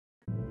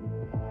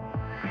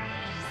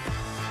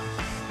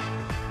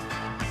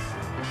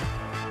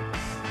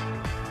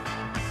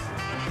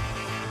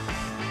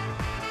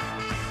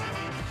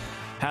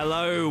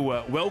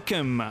Hello,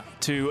 welcome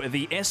to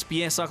the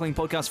SBS Cycling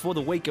Podcast for the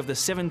week of the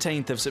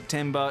 17th of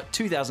September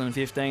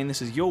 2015.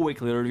 This is your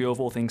weekly review of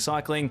all things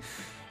cycling.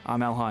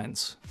 I'm Al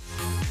Hines.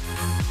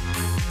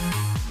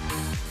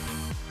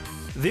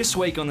 This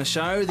week on the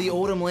show, the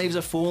autumn leaves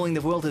are falling, the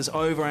Vuelta is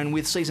over, and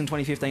with season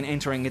 2015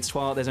 entering its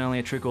twilight, there's only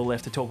a trickle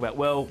left to talk about.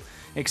 Well,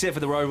 except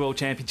for the Road World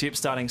Championship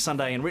starting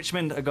Sunday in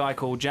Richmond, a guy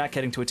called Jack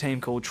heading to a team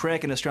called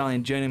Trek, an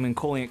Australian journeyman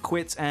calling it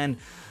quits, and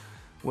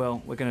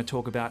well, we're going to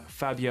talk about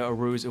Fabio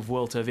Aru's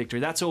Vuelta victory.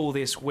 That's all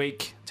this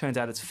week. Turns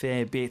out it's a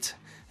fair bit.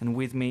 And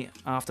with me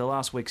after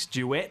last week's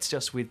duet,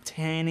 just with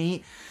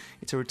Tanny,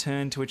 it's a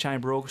return to a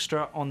chamber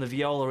orchestra. On the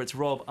viola, it's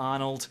Rob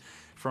Arnold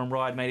from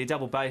Ride Media.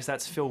 Double bass,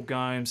 that's Phil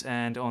Gomes.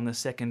 And on the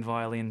second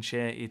violin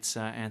chair, it's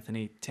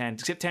Anthony Tan.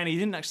 Except Tanny, you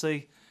didn't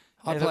actually...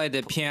 I played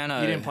the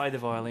piano. You didn't play the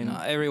violin. No,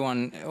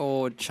 everyone,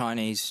 all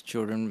Chinese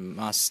children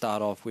must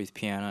start off with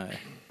piano.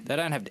 They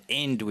don't have to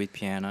end with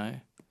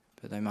piano,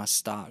 but they must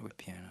start with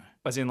piano.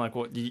 As in, like,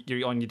 what,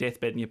 you're on your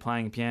deathbed and you're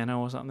playing piano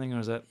or something,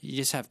 or is that... You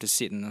just have to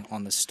sit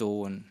on the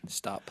stool and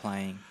start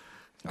playing.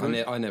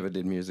 I never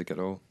did music at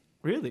all.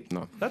 Really?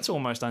 No. That's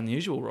almost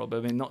unusual, Rob. I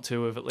mean, not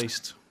to have at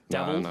least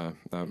dabbled. No.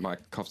 My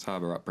Coffs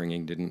Harbour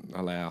upbringing didn't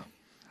allow.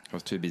 I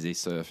was too busy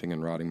surfing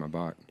and riding my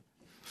bike.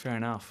 Fair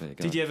enough. There you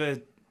go. Did you ever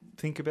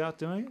think about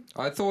doing it?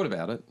 I thought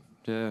about it.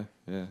 Yeah.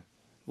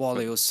 While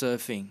he was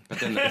surfing. But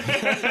then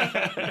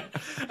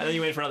And then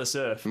you went for another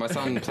surf. my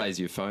son plays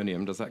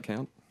euphonium. Does that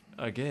count?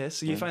 I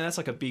guess. You find that's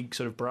like a big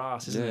sort of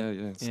brass, isn't it?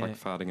 Yeah. It's like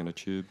farting in a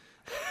tube.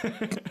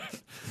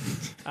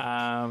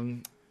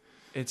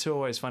 It's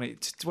always funny.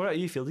 What about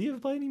you, Phil? Do you ever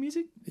play any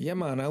music? Yeah,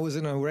 man. I was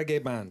in a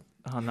reggae band.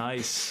 Oh,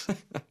 nice.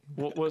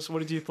 What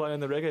did you play in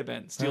the reggae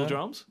band? Steel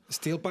drums?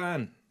 Steel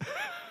pan.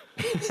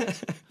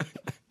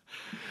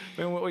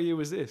 What year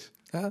was this?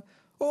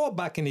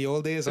 Back in the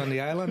old days on the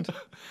island.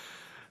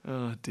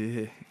 Oh,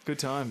 dear. Good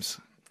times.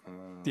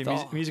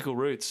 Your musical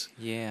roots.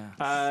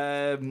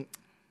 Yeah.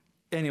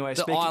 Anyway,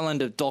 The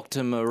island of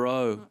Dr.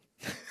 Moreau.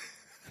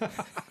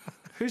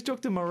 Who's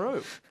Dr.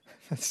 Moreau?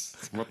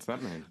 What's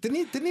that mean?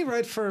 Didn't he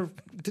ride for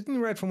one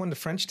of the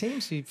French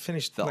teams? He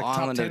finished The top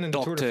island 10 of in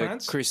the Tour de Dr.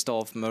 France.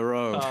 Christophe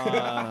Moreau.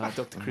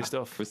 Dr.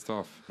 Christophe.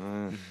 Christophe.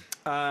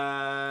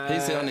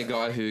 He's the only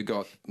guy who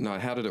got... No,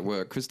 how did it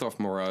work? Christophe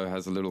Moreau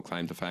has a little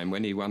claim to fame.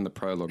 When he won the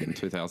prologue in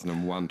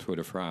 2001 Tour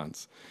de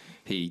France,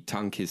 he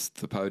tongue-kissed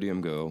the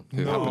podium girl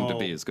who happened to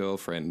be his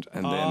girlfriend,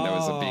 and then there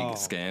was a big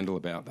scandal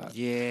about that.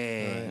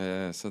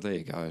 Yeah. So there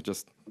you go.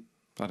 Just...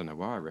 I don't know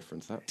why I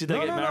referenced that. Did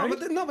they get married?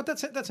 But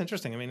that's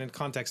interesting. I mean, in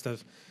context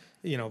of,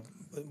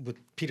 with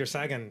Peter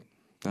Sagan,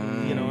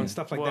 and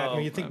stuff like that.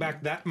 When you think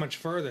back that much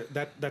further,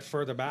 that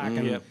further back,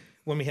 and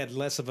when we had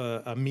less of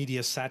a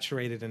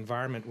media-saturated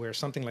environment where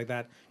something like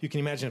that, you can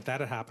imagine if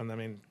that had happened. I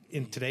mean,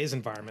 in today's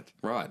environment,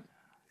 Right.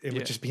 it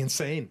would just be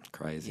insane.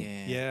 Crazy.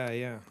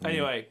 Yeah.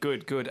 Anyway,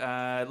 good.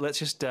 Let's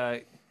just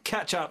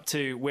catch up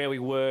to where we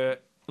were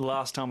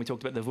last time we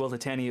talked about the Vuelta.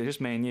 Tanny, it was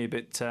just me and you,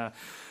 but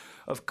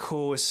of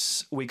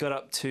course we got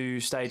up to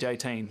stage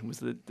 18, was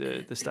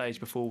the stage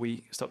before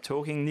we stopped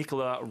talking.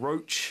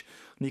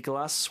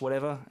 Nicolas,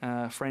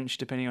 whatever, French,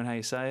 depending on how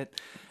you say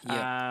it.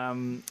 Yep.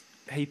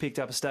 He picked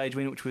up a stage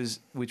win,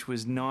 which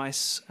was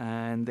nice,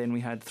 and then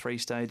we had 3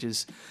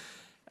 stages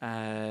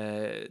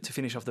to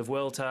finish off the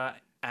Vuelta.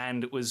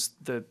 And it was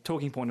the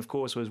talking point, of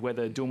course, was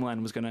whether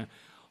Dumoulin was going to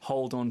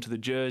hold on to the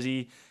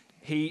jersey.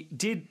 He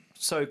did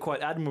so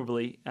quite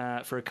admirably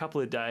for a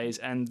couple of days,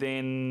 and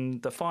then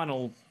the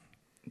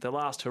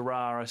last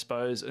hurrah, I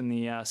suppose, in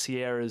the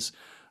Sierras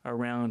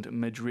around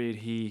Madrid,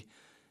 he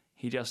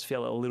just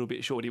fell a little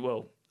bit short. He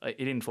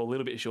didn't fall a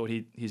little bit short.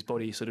 His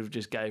body sort of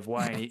just gave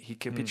way, and he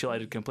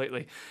capitulated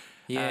completely.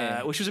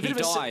 Yeah, which was a bit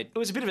It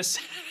was a bit of a.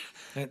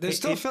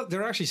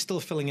 They're actually still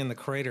filling in the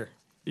crater.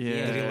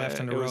 Yeah, that he left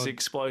on the road. It was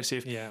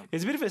explosive. Yeah,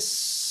 it's a bit of a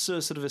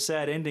sort of a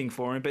sad ending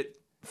for him. But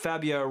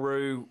Fabio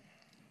Aru,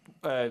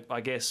 I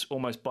guess,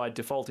 almost by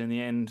default in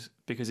the end,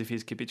 because of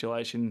his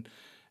capitulation,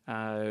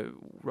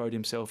 rode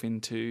himself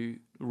into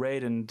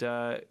red and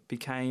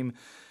became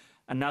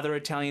another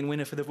Italian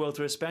winner for the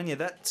Vuelta a España.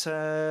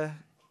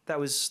 That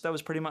was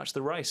pretty much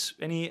the race.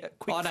 Any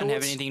quick thoughts? I don't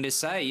have anything to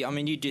say. I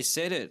mean, you just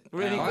said it.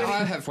 Really?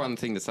 I have one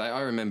thing to say. I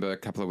remember a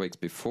couple of weeks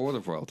before the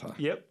Vuelta.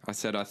 Yep. I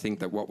said I think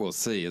that what we'll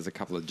see is a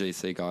couple of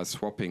GC guys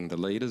swapping the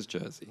leader's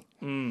jersey.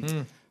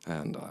 And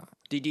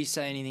did you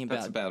say anything about?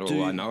 that's about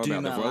all I know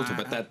about the Vuelta,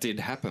 but that did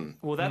happen.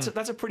 Well, that's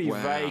a pretty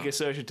vague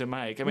assertion to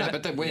make. I mean,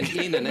 but they went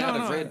in and out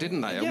of red,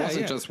 didn't they? It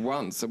wasn't just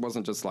once. It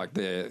wasn't just like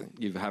there.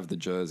 You have the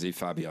jersey,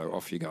 Fabio.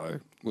 Off you go.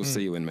 We'll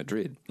see you in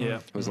Madrid. Yeah.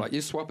 It was like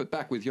you swap it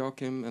back with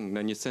Joachim, and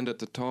then you send it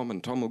to Tom,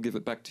 and Tom will give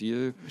it back to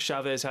you.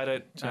 Chavez had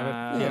it.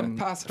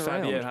 Pass it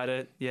around. Fabio had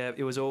it. Yeah,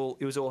 it was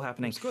all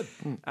happening. It's good.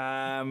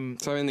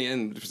 So in the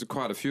end, it was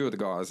quite a few of the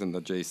guys in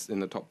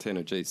the top 10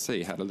 of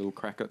GC had a little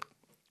crack at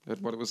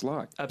what it was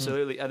like.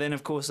 Absolutely. And then,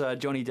 of course,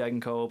 Johnny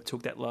Degenkolb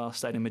took that last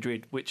state in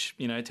Madrid, which,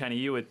 Tanny,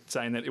 you were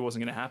saying that it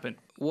wasn't going to happen.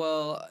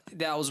 Well,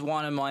 that was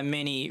one of my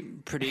many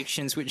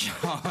predictions which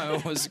I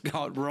always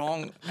got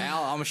wrong.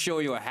 Al, I'm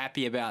sure you were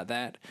happy about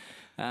that.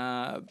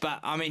 But,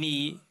 I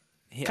mean,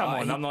 Come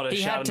on, I'm not a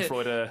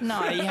Schadenfreude.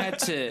 No, he had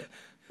to.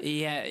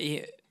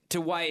 To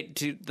wait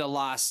to the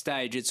last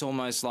stage. It's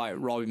almost like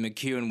Robbie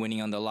McEwen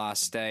winning on the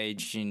last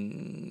stage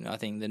in, I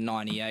think, the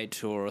 '98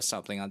 tour or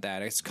something like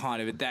that. It's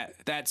kind of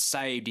that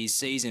saved his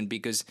season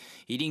because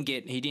he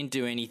didn't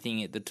do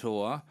anything at the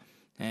tour,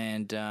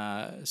 and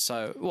it's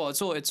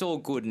all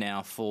good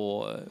now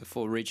for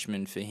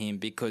Richmond for him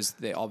because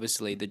they're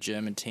obviously the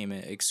German team are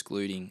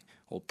excluding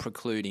or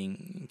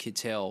precluding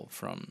Kittel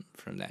from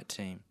that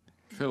team.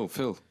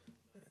 Phil.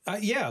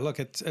 Yeah, look,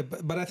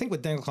 but I think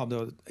with Degenkolb,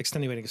 though,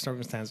 extenuating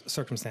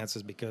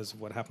circumstances because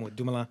of what happened with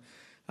Dumoulin,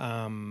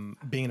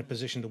 being in a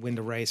position to win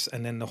the race,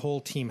 and then the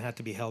whole team had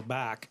to be held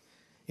back.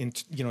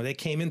 They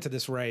came into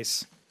this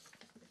race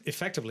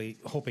effectively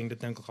hoping that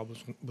Degenkolb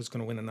was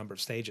going to win a number of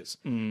stages,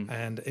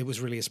 and it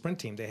was really a sprint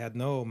team. They had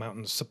no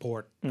mountain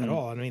support at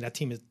all. I mean, that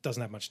team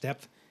doesn't have much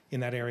depth in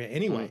that area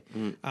anyway.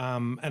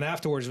 And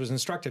afterwards was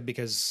instructed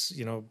because,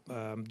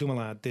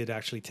 Dumoulin did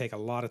actually take a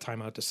lot of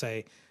time out to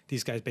say,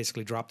 these guys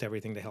basically dropped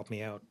everything to help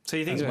me out. So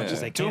you think as much as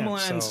they can.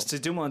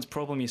 Dumoulin's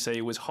problem, you see,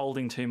 was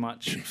holding too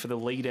much for the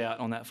lead out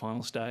on that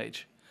final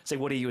stage. See,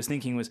 what he was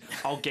thinking was,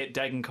 I'll get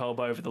Degenkolb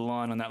over the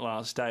line on that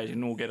last stage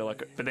and we'll get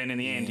but then in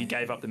the end, he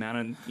gave up the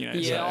mountain,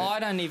 I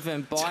don't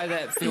even buy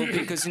that, Phil,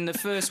 because in the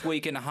first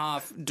week and a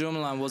half,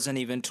 Dumoulin wasn't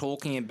even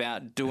talking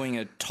about doing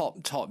a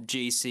top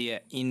GC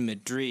in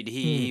Madrid.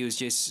 He was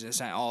just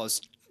saying,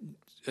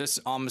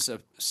 I'm a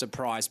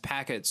surprise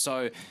packet.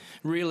 So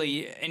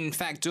really, in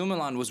fact,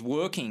 Dumoulin was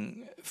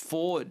working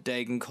for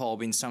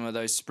Degenkolb in some of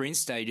those sprint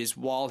stages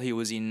while he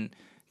was in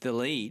the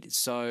lead.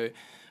 So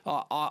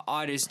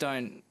I just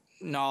don't...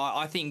 No,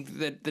 I think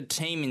that the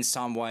team in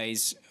some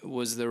ways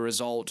was the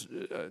result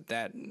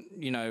that,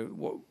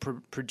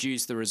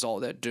 produced the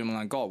result that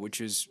Dumoulin got,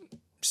 which was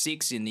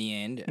 6 in the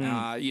end.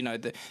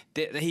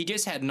 He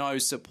just had no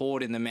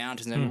support in the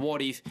mountains. And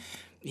what if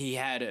he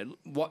had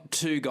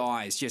 2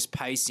 guys just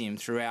pace him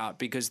throughout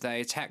because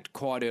they attacked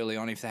quite early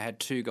on? If they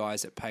had 2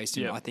 guys that paced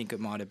him, I think it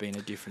might have been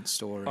a different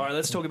story. All right,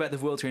 let's talk about the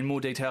Vuelta in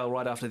more detail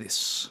right after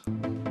this.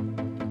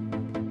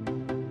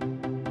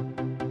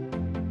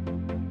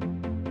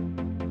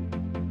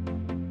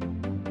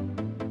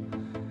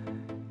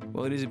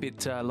 Well, it is a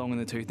bit long in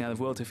the tooth now. The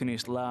Vuelta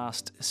finished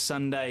last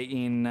Sunday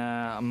in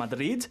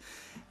Madrid,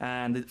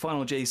 and the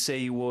final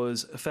GC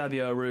was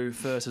Fabio Aru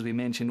first, as we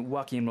mentioned.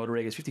 Joaquim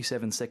Rodriguez,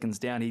 57 seconds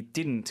down. He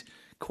didn't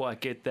quite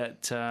get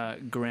that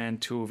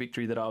Grand Tour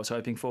victory that I was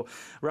hoping for.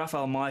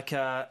 Rafael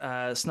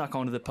Majka snuck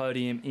onto the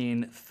podium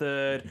in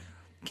third.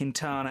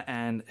 Quintana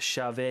and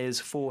Chavez,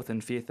 4th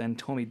and 5th, and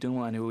Tommy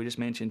Dumoulin, who we just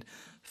mentioned,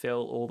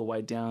 fell all the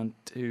way down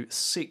to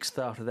 6th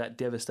after that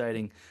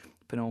devastating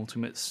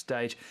penultimate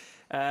stage.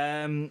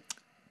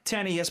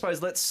 Tanny, I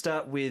suppose let's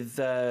start with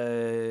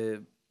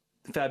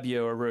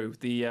Fabio Aru,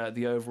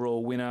 the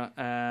overall winner.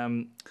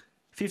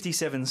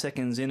 57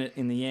 seconds in it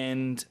in the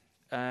end.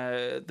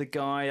 The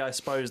guy, I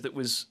suppose, that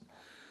was...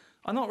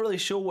 I'm not really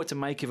sure what to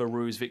make of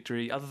Aru's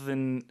victory, other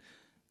than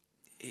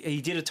he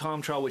did a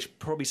time trial which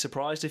probably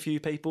surprised a few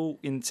people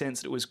in the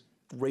sense that it was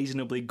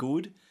reasonably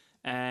good,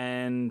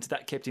 and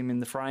that kept him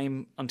in the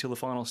frame until the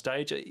final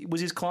stage.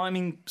 Was his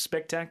climbing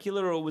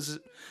spectacular, or was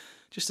it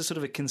just a sort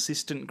of a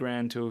consistent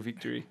Grand Tour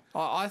victory?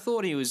 I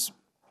thought he was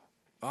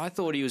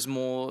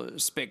more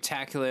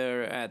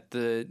spectacular at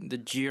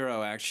the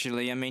Giro,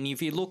 actually. I mean,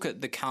 if you look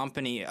at the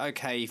company,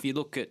 if you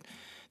look at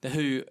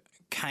who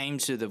came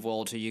to the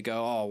Vuelta, you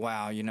go, oh,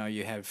 wow,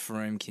 you have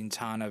Froome,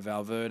 Quintana,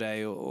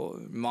 Valverde or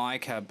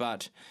Majka,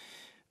 but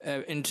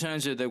in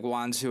terms of the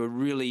ones who are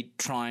really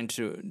trying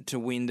to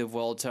win the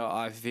Vuelta,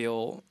 I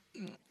feel,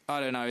 I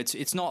don't know,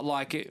 it's not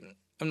like it...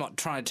 I'm not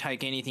trying to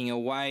take anything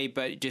away,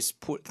 but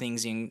just put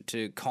things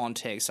into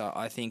context.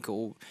 I think,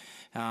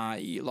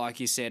 like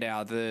you said,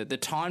 the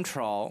time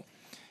trial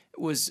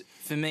was,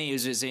 for me,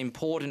 is as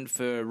important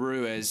for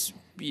Aru as,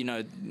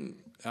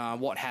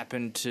 what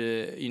happened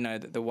to,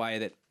 the way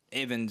that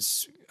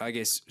Evans, I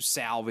guess,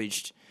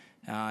 salvaged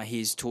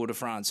his Tour de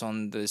France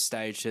on the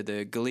stage to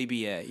the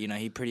Galibier.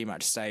 He pretty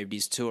much saved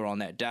his tour on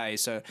that day.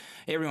 So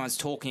everyone's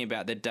talking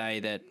about the day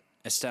that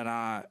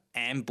Astana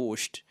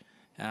ambushed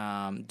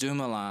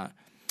Dumoulin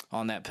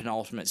on that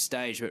penultimate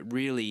stage, but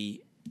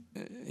really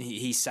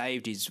he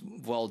saved his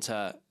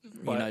Vuelta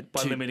by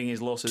limiting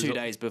his losses 2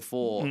 days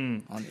before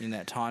in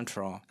that time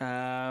trial.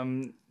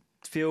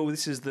 Phil,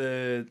 this is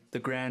the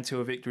Grand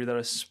Tour victory that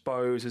I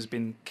suppose has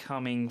been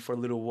coming for a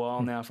little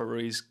while now for Aru.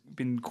 He's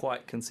been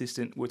quite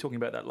consistent. We were talking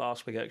about that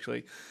last week,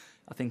 actually.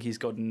 I think he's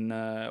gotten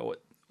over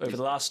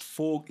the last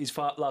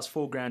last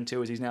 4 Grand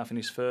Tours, he's now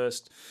finished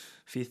 1st,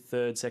 5th,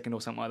 3rd, 2nd,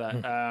 or something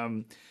like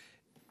that.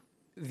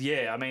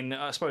 Yeah, I mean,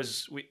 I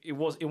suppose it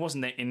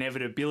wasn't that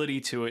inevitability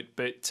to it,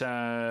 but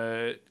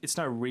it's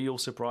no real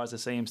surprise to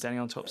see him standing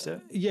on top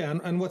step. Yeah,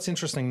 and what's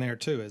interesting there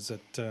too is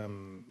that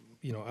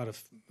out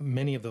of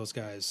many of those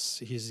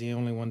guys, he's the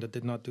only one that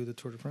did not do the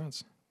Tour de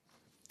France.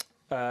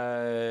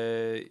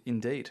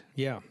 Indeed.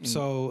 Yeah.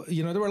 So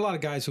there were a lot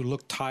of guys who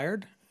looked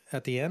tired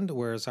at the end,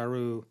 whereas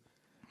Aru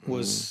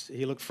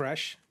he looked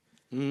fresh.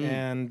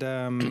 and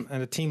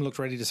the team looked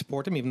ready to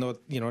support him, even though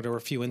there were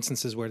a few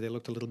instances where they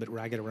looked a little bit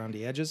ragged around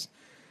the edges.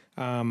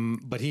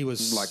 But he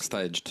was like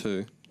stage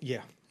 2.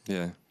 Yeah.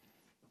 Yeah.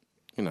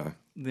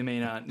 You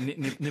mean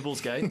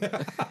Nibblesgate?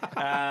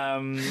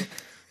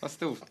 I'm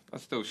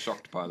still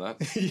shocked by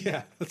that.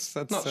 Yeah, that's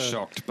not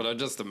shocked, but I'm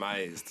just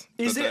amazed.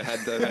 Is they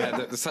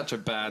had such a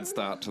bad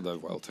start to the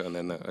Vuelta and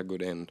then a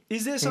good end.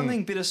 Is there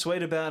something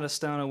bittersweet about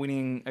Astana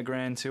winning a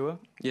Grand Tour?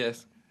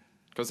 Yes,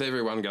 because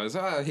everyone goes,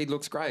 "Oh, he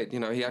looks great."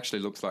 He actually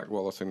looks like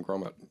Wallace and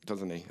Gromit,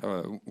 doesn't he?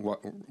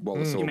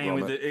 Wallace or You mean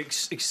Gromit.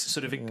 with the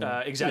sort of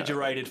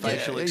exaggerated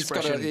facial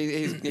expression?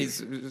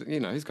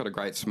 He's got a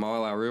great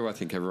smile, Aru. I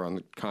think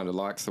everyone kind of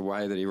likes the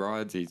way that he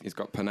rides. He's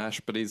got panache,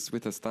 but he's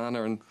with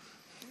Astana and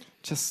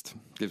just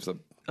gives a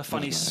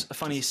funny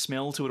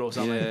smell to it or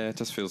something. Yeah, it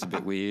just feels a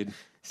bit weird.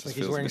 It's like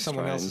he's wearing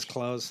someone else's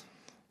clothes.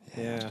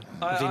 Yeah,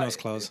 Vino's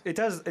clothes. It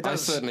does. I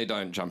certainly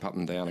don't jump up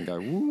and down and go,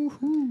 woohoo.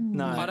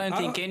 No, I don't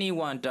think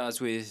anyone does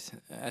with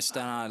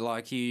Astana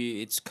like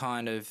you. It's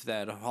kind of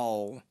that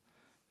whole,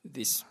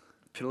 this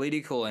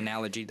political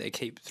analogy they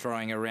keep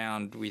throwing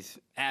around with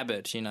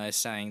Abbott,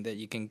 saying that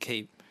you can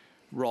keep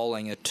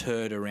rolling a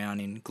turd around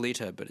in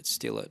glitter, but it's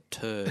still a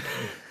turd.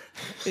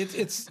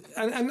 It's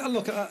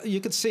look, you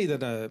could see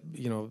that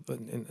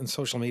in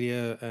social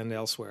media and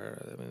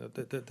elsewhere, I mean,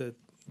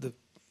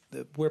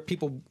 the where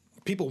people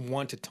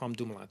wanted Tom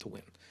Dumoulin to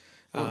win.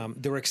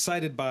 They were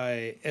excited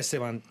by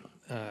Esteban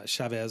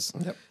Chavez,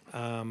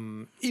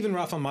 even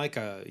Rafa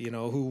Maica,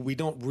 who we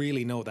don't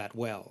really know that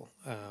well.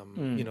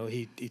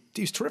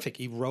 He's terrific.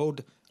 He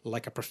rode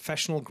like a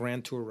professional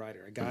Grand Tour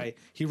rider.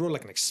 He rode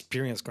like an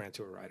experienced Grand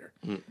Tour rider.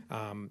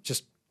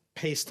 Just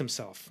paced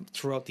himself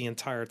throughout the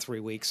entire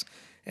 3 weeks.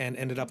 And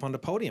ended up on the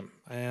podium,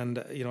 and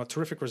a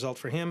terrific result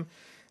for him.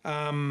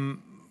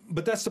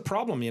 But that's the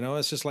problem,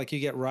 It's just like you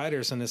get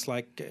riders, and it's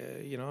like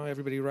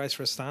everybody rides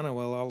for Astana.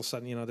 Well, all of a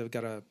sudden, they've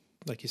got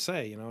like you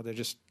say, they're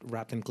just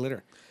wrapped in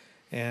glitter,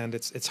 and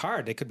it's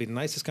hard. They could be the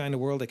nicest guy in the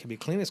world, they could be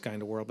the cleenest guy in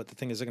the world, but the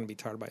thing is, they're going to be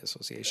tarred by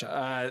association.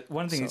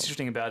 One thing that's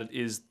interesting about it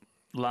is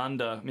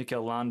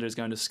Mikel Landa is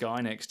going to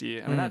Sky next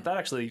year. I mean, that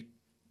actually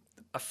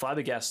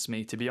flabbergasts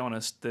me, to be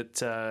honest.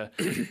 That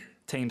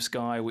Team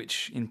Sky,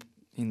 which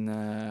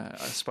I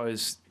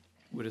suppose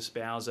would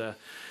espouse a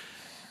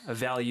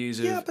values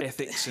of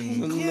ethics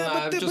and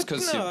just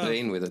because you've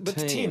been with a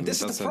team.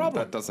 This is the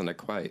problem. That doesn't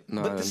equate.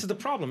 No. But this is the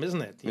problem,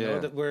 isn't it? You know,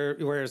 that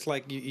where it's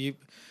like you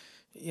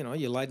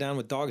lie down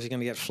with dogs, you're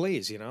going to get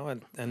fleas.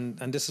 And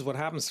this is what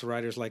happens to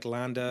riders like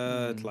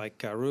Landa, like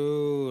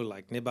Caru,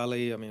 like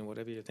Nibali. I mean,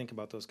 whatever you think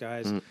about those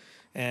guys.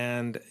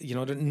 And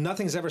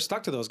nothing's ever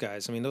stuck to those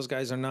guys. I mean, those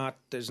guys are not.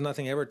 There's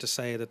nothing ever to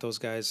say that those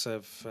guys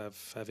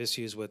have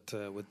issues with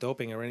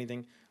doping or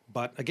anything.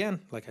 But again,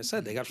 like I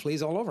said, they got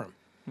fleas all over them.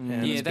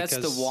 Yeah, that's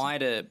the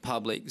wider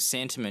public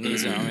sentiment,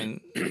 isn't it? I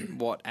mean,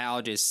 what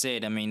Al just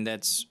said. I mean,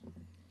 that's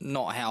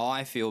not how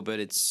I feel, but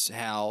it's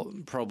how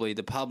probably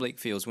the public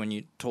feels when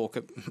you talk.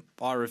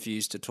 I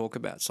refuse to talk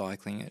about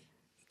cycling at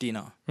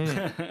dinner.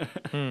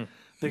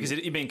 Because it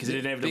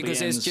inevitably because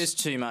there's just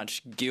too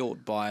much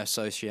guilt by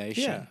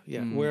association.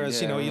 Yeah.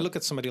 Whereas you look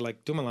at somebody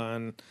like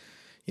Dumoulin,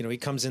 he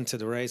comes into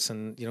the race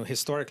and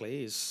historically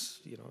he's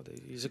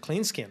a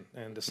clean skin,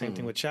 and the same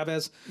thing with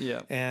Chavez.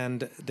 Yeah.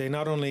 And they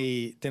not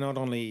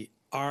only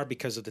are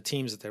because of the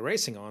teams that they're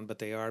racing on, but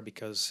they are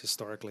because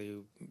historically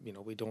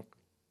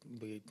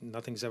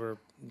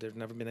there's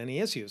never been any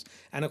issues.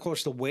 And of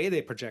course the way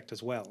they project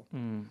as well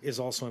is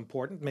also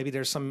important. Maybe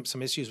there's some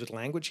issues with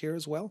language here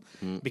as well,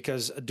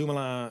 because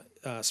Dumoulin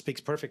speaks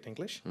perfect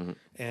English,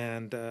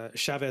 and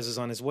Chavez is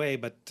on his way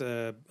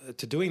to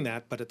doing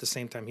that, but at the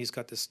same time he's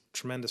got this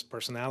tremendous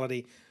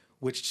personality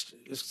which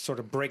sort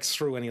of breaks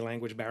through any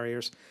language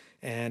barriers,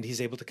 and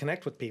he's able to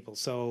connect with people.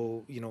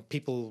 So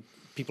people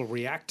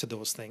react to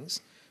those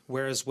things,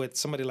 whereas with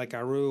somebody like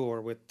Aru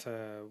or with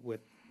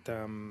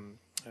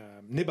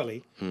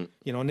Nibali,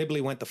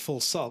 Nibali went the full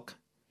sulk,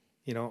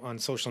 on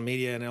social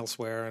media and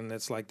elsewhere, and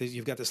it's like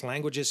you've got this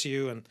language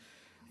issue, and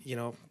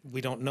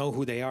we don't know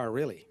who they are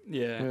really.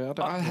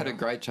 I had a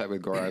great chat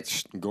with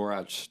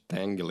Gorac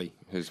Dangeli,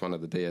 who's one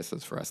of the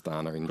DSs for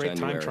Astana in January. Great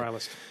time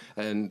trialist,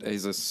 and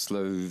he's a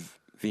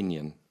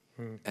Slovenian.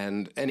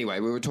 And anyway,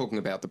 we were talking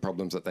about the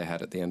problems that they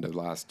had at the end of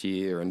last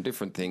year and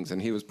different things,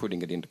 and he was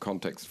putting it into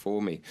context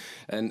for me.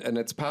 And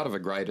it's part of a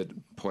greater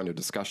point of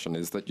discussion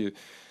is that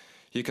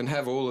you can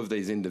have all of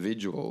these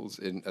individuals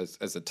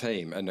as a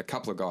team, and a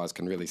couple of guys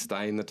can really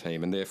stay in the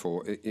team, and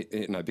therefore,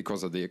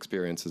 because of the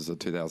experiences of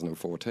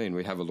 2014,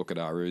 we have a look at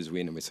Aru's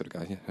win and we sort of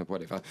go, yeah,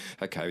 whatever.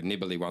 Okay,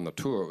 Nibali won the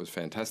Tour, it was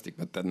fantastic,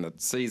 but then the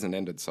season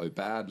ended so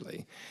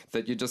badly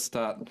that you just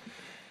start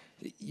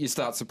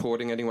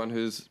supporting anyone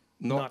who's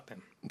not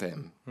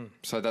them.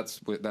 So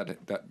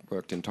that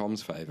worked in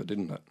Tom's favour,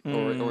 didn't it?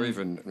 Or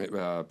even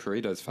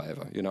Perito's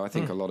favour. I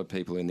think a lot of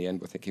people in the end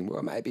were thinking,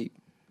 well, maybe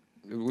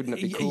wouldn't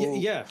it be cool?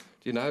 Yeah.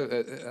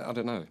 I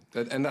don't know.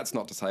 And that's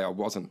not to say I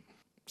wasn't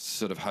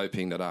sort of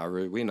hoping that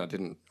Aru win. I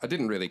didn't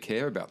really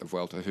care about the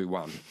Vuelta who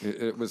won.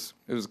 It was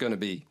going to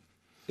be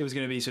it was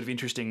going to be sort of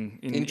interesting.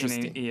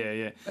 Interesting.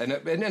 Yeah.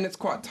 And it's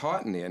quite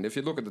tight in the end. If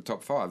you look at the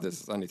top 5,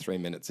 there's only 3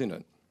 minutes in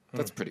it.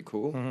 That's pretty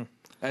cool. Mm-hmm.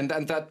 And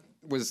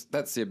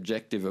that's the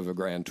objective of a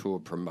Grand Tour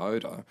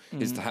promoter,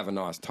 is to have a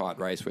nice tight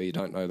race where you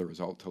don't know the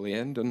result till the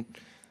end. And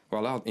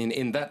well,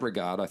 in that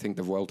regard, I think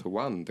the Vuelta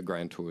won the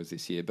Grand Tours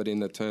this year. But in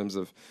the terms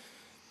of,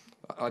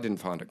 I didn't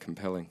find it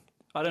compelling.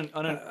 I don't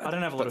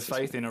have a lot of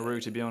faith in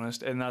Aru, to be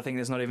honest, and I think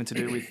it's not even to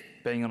do with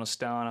being on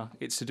Astana.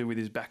 It's to do with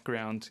his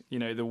background,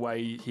 the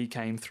way he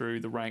came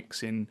through the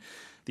ranks in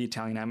the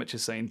Italian amateur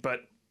scene. But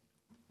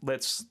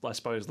let's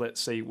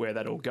see where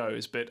that all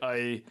goes. But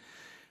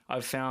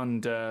I've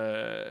found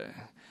I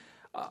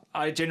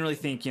generally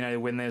think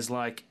when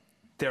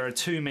there are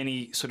too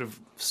many sort of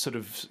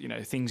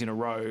things in a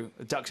row,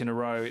 ducks in a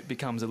row, it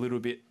becomes a little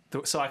bit.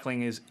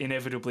 Cycling is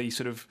inevitably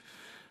sort of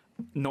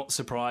not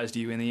surprised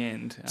you in the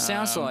end.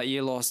 Sounds like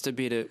you lost a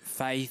bit of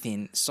faith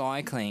in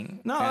cycling.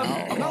 No,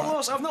 I've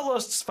not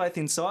lost faith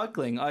in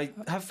cycling. I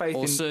have faith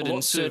in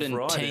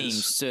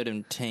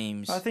certain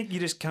teams. I think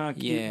you just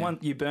can't. Yeah.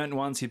 You burnt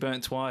once, you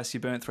burnt twice, you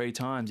burnt 3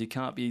 times. You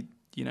can't be.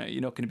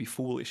 You're not going to be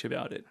foolish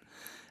about it.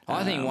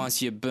 I think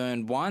once you're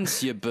burned,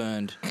 you're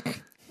burned.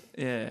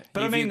 Yeah,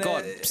 but if you've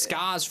got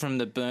scars from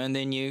the burn,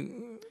 then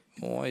you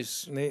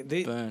always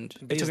burned.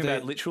 Are you talking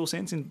about literal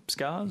sense in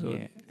scars? Or?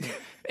 Yeah.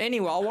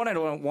 Anyway, I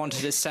wanted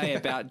to say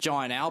about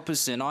Giant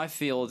Alpecin. I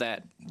feel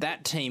that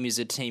team is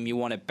a team you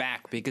want to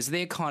back because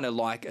they're kind of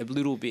like a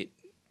little bit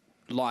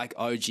like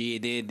OG.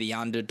 They're the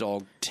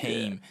underdog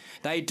team. Yeah.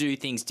 They do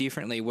things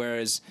differently,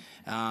 whereas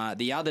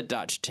the other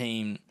Dutch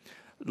team,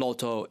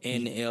 Lotto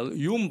NL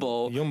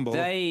Jumbo,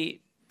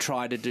 they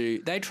try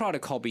to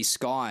copy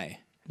Sky.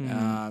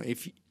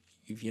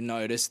 If you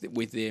notice,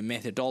 with their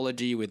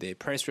methodology, with their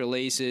press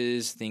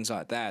releases, things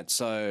like that.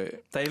 So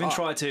they even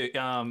try to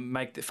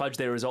fudge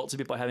their results a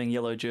bit by having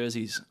yellow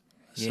jerseys.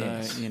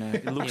 Yes. So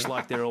it looks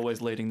like they're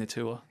always leading the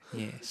tour.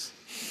 Yes.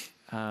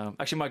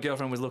 Actually, my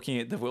girlfriend was looking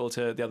at the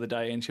Vuelta the other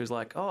day, and she was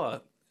like,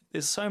 "Oh,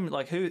 there's so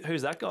many,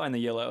 who's that guy in the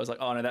yellow?" I was like,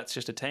 "Oh no, that's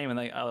just a team."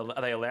 And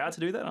are they allowed to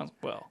do that? And I was,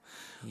 well,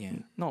 yeah,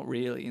 not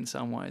really in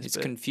some ways. It's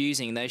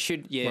confusing. They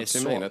should. Yeah. What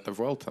do you mean at the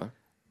Vuelta?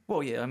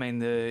 Well, yeah, I mean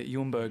the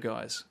Jumbo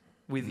guys.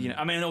 With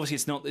I mean, obviously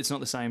it's not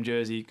the same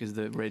jersey because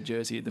the red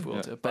jersey at the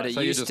Vuelta. Yeah. But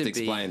so you just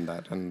explained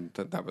that, and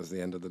that was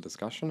the end of the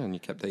discussion, and you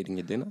kept eating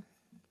your dinner.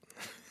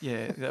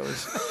 Yeah, that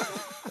was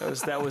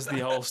the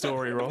whole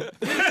story, Rob.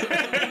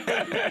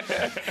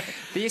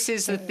 This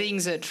is the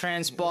things that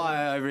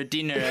transpire over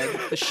dinner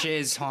at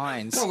Chez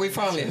Heinz. Well, we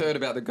finally heard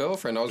about the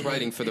girlfriend. I was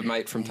waiting for the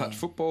mate from Touch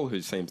Football who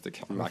seems to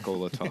come back all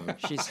the time.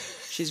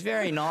 She's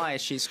very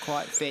nice. She's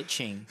quite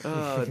fetching.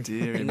 Oh,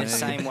 dear. In the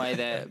same way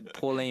that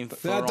Pauline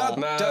Ferrand don't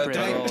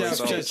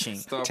fetching.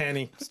 Stop,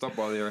 Tanny. Stop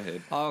while you're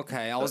ahead.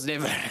 Okay, I'll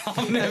never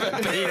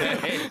be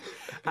ahead.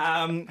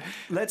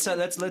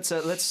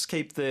 Let's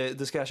keep the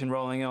discussion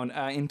rolling on.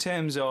 In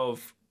terms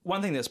of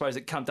one thing that I suppose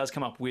that does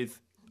come up with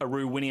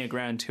Aru winning a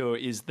Grand Tour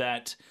is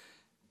that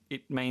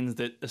it means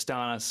that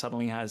Astana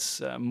suddenly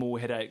has more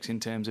headaches in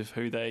terms of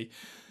who they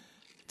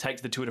take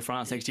to the Tour de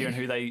France next year and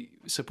who they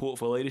support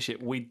for leadership.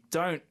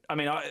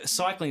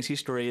 Cycling's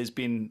history has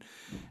been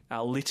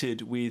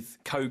littered with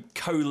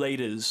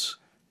co-leaders,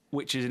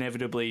 which is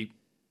inevitably,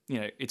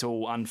 it's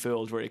all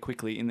unfurled very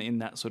quickly in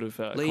that sort of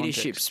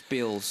leadership context.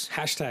 spills.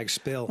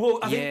 #spill. Well,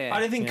 I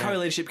don't think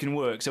co-leadership can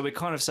work. So we're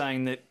kind of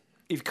saying that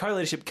if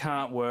co-leadership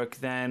can't work,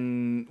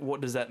 then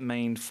what does that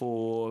mean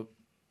for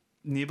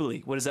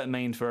Nibali? What does that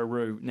mean for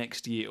Aru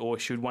next year? Or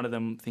should one of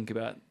them think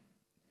about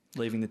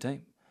leaving the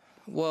team?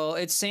 Well,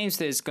 it seems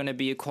there's going to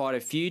be quite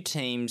a few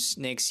teams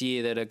next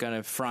year that are going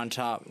to front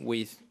up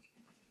with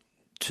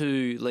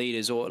 2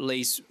 leaders, or at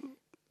least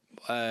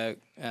a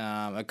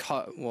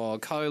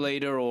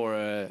co-leader,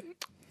 or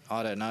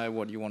I don't know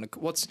what you want to.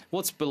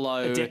 What's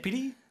below a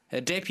deputy? A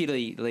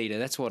deputy leader.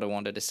 That's what I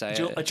wanted to say.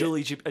 A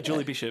Julie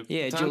Bishop.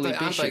 Yeah, Julie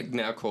Bishop. Aren't they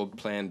now called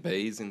Plan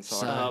Bs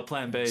inside?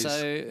 Plan Bs.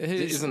 So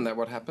isn't that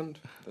what happened?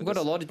 We've got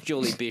a lot of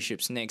Julie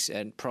Bishops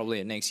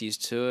probably at next year's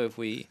tour. If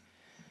we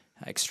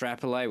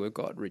extrapolate, we've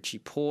got Richie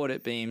Port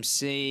at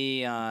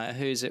BMC.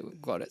 Who's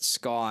it got at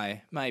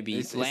Sky? Maybe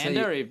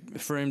Lander if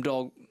Froome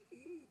Dog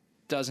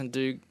doesn't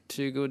do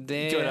too good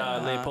there.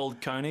 Got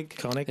Leopold Koenig.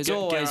 There's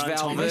always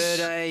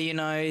Valverde,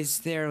 is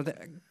there.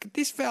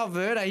 This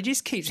Valverde, he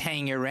just keeps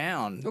hanging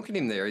around. Look at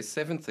him there. He's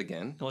 7th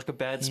again. Like a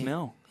bad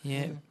smell.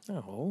 Yeah.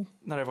 Oh.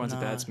 Not everyone's a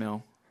bad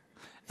smell.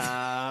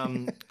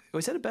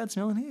 Was that a bad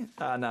smell in here?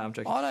 No, I'm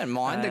joking. I don't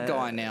mind the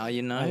guy now, I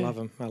love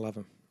him.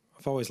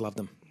 I've always loved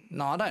him.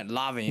 No, I don't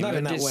love him. Not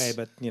in that way,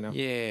 but,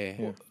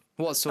 Yeah.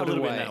 What sort of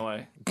way? A little bit in that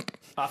way.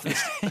 After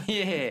this.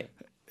 Yeah.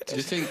 Do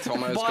you think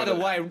Tomo's By the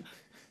way,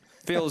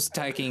 Phil's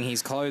taking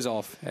his clothes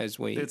off as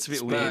we... It's a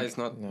bit weird. weird. It's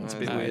not. It's a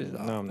bit weird.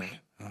 No, I'm not.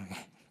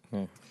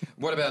 Yeah.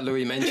 What about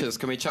Louis Menches?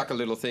 Can we chuck a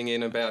little thing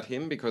in about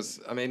him? Because,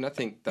 I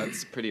think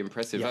that's pretty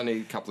impressive. Yep.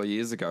 Only a couple of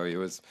years ago, he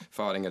was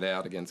fighting it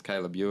out against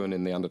Caleb Ewan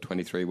in the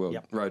Under-23 World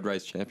Road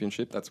Race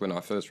Championship. That's when I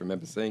first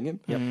remember seeing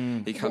him.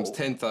 Yep. He comes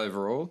 10th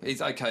overall.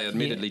 He's okay,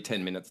 admittedly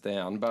 10 minutes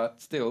down,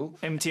 but still...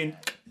 M10.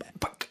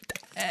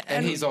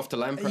 And he's off to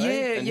Lamprey. Yeah,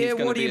 and yeah.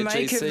 he's What do you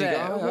make of GC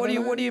that? guy.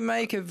 What do you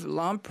make of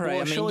Lamprey?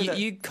 Well, I surely mean, that-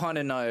 you kind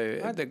of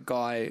know the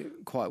guy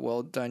quite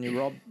well, don't you,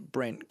 Rob?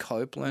 Brent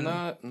Copeland.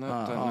 No, don't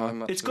know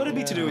much. It's got to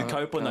be to do with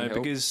Copeland though, Can't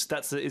help. because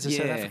it's a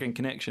South African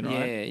connection,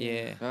 right?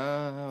 Yeah.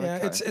 Yeah,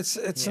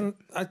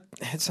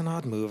 it's an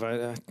odd move.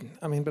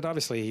 I mean, but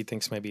obviously he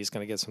thinks maybe he's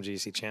going to get some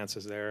GC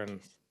chances there,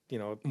 and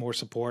more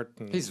support.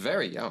 And He's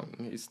very young.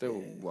 He's still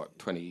what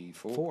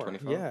 24,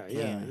 25.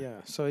 Yeah.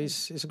 So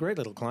he's a great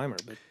little climber,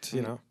 but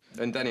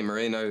And Danny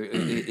Marino,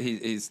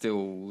 he's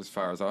still, as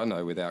far as I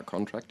know, without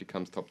contract. He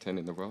comes top 10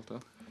 in the Vuelta.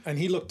 and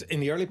he looked in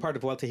the early part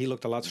of Vuelta. He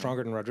looked a lot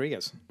stronger than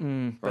Rodriguez.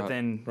 But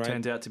then Right.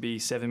 turns out to be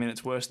 7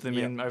 minutes worse than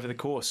him over the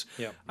course.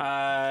 Yeah.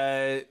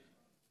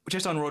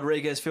 Just on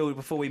Rodriguez, Phil,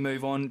 before we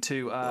move on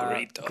to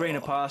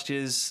greener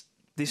pastures,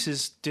 do you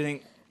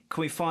think,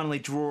 can we finally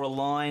draw a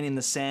line in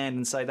the sand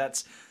and say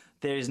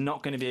there is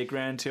not going to be a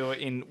Grand Tour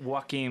in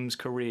Joachim's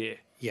career?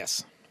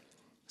 Yes.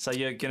 So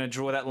you're going to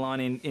draw that line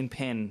in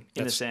pen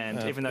in the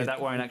sand, even though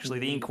that won't actually,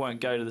 the ink won't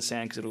go to the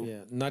sand because it'll... Yeah,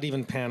 not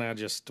even Pana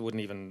just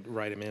wouldn't even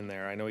write him in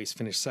there. I know he's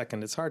finished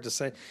second. It's hard to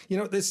say.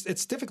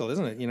 It's difficult,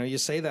 isn't it? You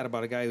say that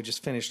about a guy who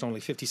just finished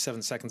only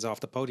 57 seconds off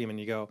the podium, and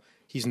you go,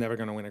 he's never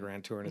going to win a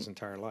Grand Tour in his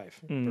entire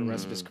life for the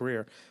rest of his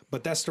career.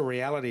 But that's the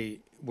reality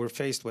we're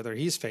faced with, or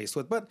he's faced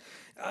with. But,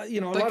 They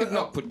could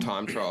not put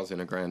time trials in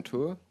a Grand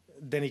Tour,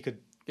 then he could...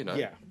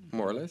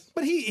 more or less.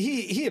 But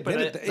he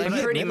admitted They he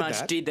pretty admitted much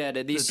that. did that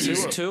at this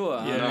year's tour.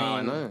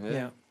 I know. Yeah.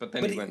 Yeah. But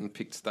then he went and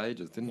picked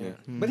stages, didn't he?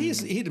 But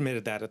he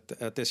admitted that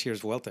at this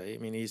year's Vuelta. I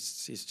mean,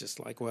 he's just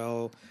like,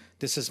 well,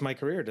 this is my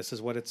career. This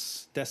is what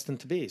it's destined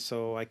to be.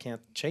 So I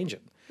can't change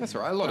it. That's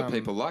right. A lot of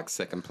people like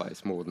second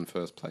place more than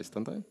first place,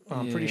 don't they?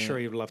 I'm pretty sure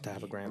he'd love to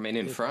have a Grand. I mean,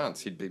 in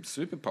France, he'd be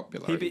super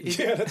popular.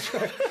 Yeah, that's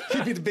right.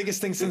 He'd be the biggest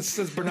thing since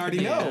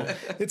Bernardino.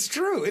 It's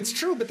true.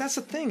 But that's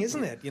the thing,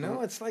 isn't it?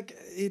 It's like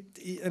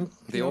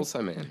The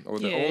also man, or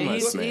the Yeah,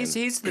 almost man,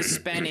 he's the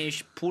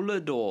Spanish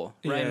Pulador,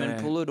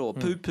 Raymond Pulador,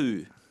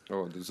 Poo-Poo.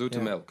 or the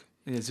Zoetemelk.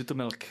 Yeah,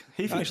 Zoetemelk.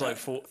 He finished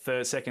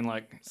second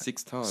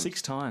 6 times.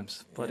 6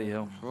 times. Bloody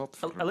hell. What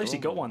At least he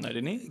got one though,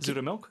 didn't he?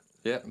 Zoetemelk?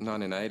 Yeah,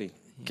 1980.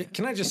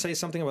 Can I just say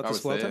something about I this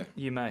was Vuelta? there.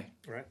 You may.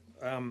 Right.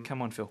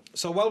 Come on, Phil.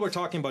 So while we're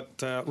talking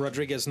about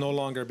Rodriguez no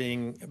longer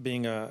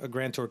being a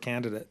Grand Tour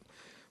candidate,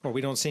 or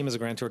we don't see him as a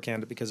Grand Tour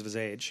candidate because of his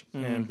age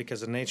and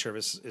because of the nature of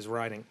his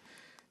riding,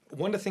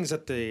 one of the things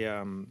that the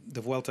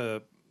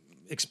Vuelta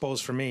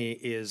exposed for me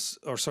is,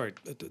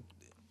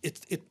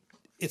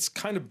 it's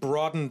kind of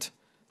broadened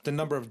the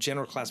number of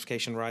general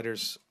classification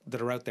riders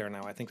that are out there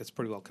now. I think that's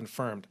pretty well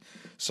confirmed.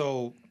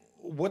 So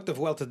what the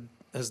Vuelta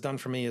has done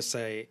for me is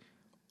say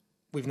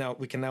we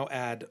can now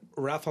add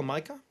Rafael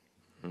Maica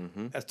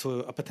as to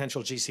a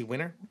potential GC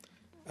winner.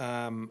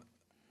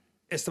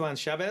 Esteban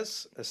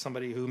Chavez as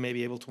somebody who may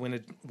be able to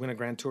win a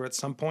Grand Tour at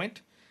some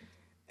point.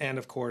 And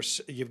of course,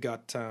 you've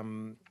got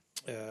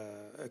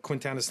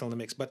Quintana still in the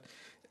mix. But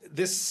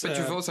this. But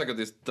you've also got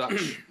this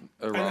Dutch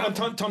and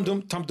arrival. Tom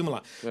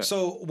Dumoulin. Yeah.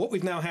 So what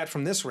we've now had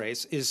from this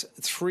race is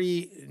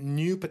 3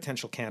 new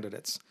potential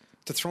candidates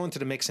to throw into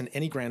the mix in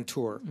any Grand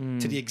Tour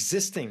to the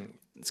existing.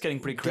 It's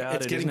getting pretty crowded.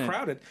 It's getting isn't it?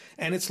 crowded,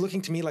 and it's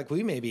looking to me like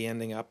we may be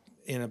ending up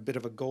in a bit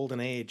of a golden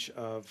age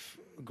of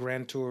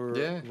Grand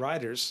Tour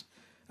riders,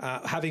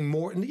 having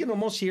more.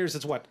 Most years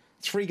it's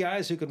 3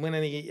 guys who could win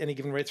any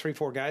given race,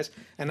 3-4 guys,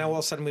 and now all of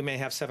a sudden we may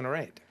have 7 or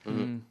 8,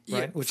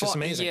 right? Which is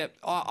amazing. Yeah,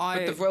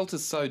 But the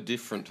Vuelta's so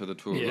different to the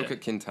Tour. Yeah. Look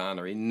at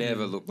Quintana. He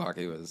never looked like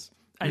he was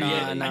And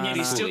yet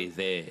he's still fully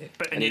there.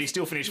 and yet he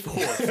still finished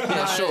 4th.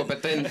 Yeah, sure,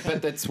 but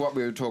that's what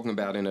we were talking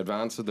about in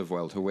advance of the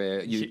Vuelta,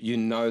 where you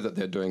know that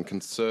they're doing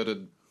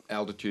concerted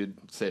altitude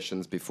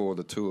sessions before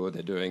the Tour.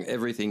 They're doing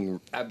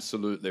everything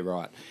absolutely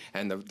right,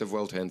 and the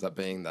Vuelta ends up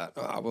being that.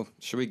 Oh well,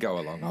 should we go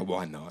along? Oh,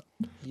 why not?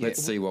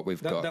 Let's see what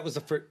we've got. That was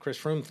the Chris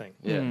Froome thing.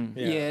 Yeah.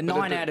 Yeah,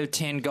 9 out of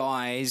 10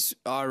 guys,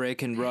 I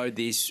reckon, rode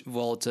this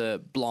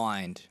Vuelta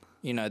blind.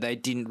 They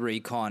didn't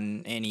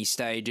recon any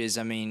stages.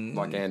 I mean,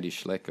 Like Andy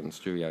Schleck and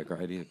Stewie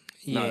O'Grady.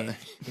 yeah.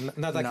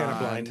 Not that kind of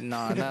blind.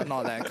 No,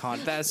 not that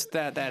kind.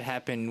 That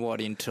happened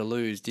in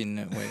Toulouse, didn't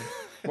it?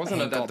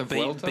 Wasn't it at the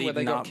Vuelta where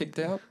they got kicked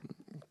out?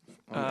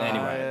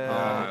 Anyway.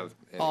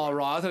 Oh,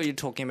 right. I thought you were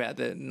talking about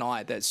the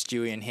night that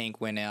Stewie and Hank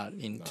went out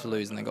in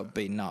Toulouse and they got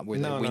beaten up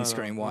with a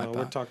windscreen wiper. No,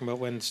 we're talking about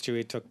when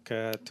Stewie took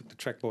the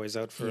Trek boys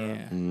out for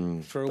Yeah.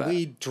 a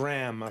wee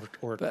dram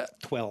or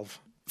 12.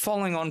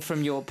 Following on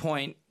from your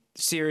point,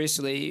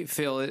 seriously,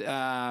 Phil,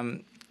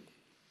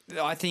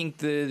 I think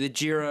the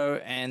Giro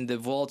and the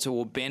Vuelta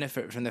will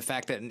benefit from the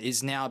fact that it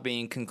is now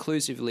being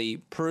conclusively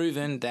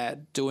proven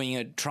that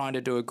trying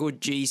to do a good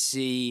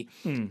GC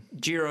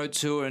Giro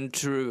Tour and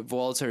Tour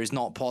Vuelta is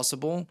not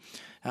possible.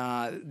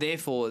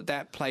 Therefore,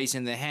 that plays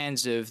in the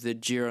hands of the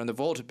Giro and the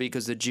Vuelta,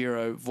 because the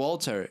Giro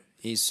Vuelta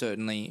is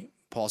certainly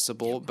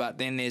possible, but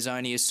then there's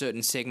only a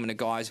certain segment of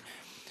guys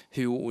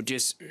who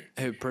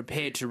are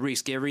prepared to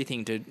risk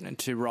everything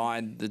to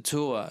ride the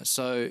Tour.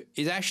 So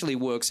it actually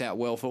works out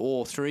well for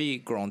all 3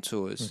 Grand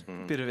Tours.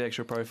 Bit of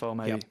extra profile,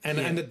 maybe.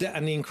 And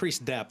the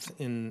increased depth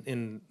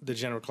in the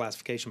general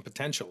classification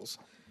potentials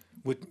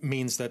which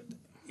means that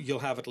you'll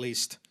have at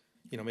least,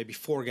 maybe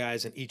 4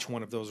 guys in each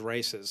one of those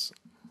races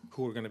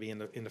who are going to be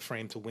in the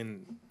frame to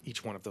win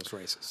each one of those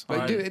races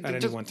at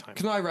any one time.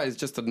 Can I raise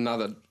just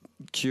another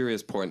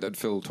curious point that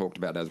Phil talked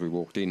about as we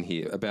walked in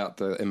here about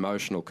the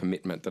emotional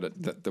commitment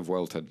that the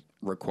Vuelta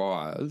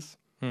requires?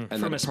 And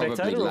from a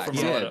spectator or from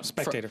a rider?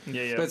 Spectator.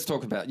 Yeah. Let's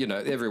talk about,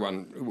 not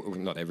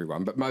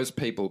everyone, but most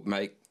people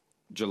make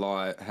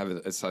July have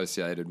it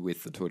associated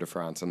with the Tour de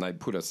France, and they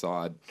put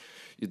aside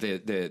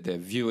their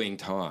viewing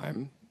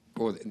time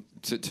or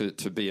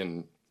to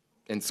be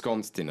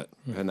ensconced in it,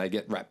 and they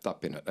get wrapped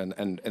up in it,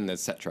 and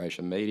there's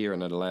saturation media,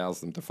 and it allows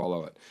them to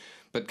follow it.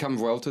 But come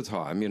Vuelta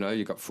time,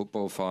 you've got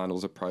football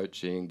finals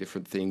approaching,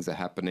 different things are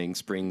happening,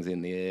 spring's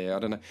in the air. I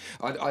don't know.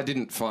 I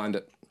didn't find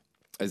it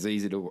as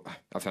easy to.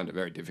 I found it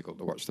very difficult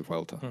to watch the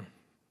Vuelta.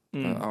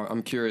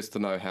 I'm curious to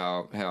know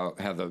how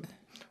the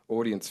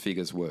audience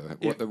figures were.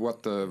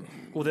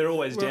 Well, they're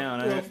always down,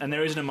 and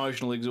there is an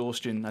emotional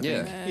exhaustion, I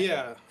think.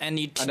 Yeah. And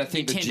you I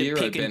think tend to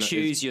pick and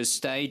choose your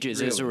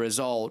stages as a Really?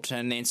 result,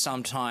 and then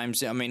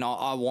sometimes, I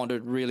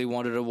really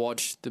wanted to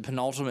watch the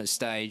penultimate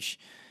stage.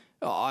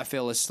 I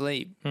fell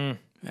asleep, and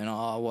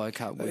I woke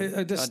up with.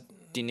 I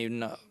didn't even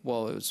know.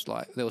 Well, it was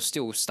like there was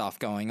still stuff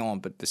going on,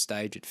 but the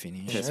stage had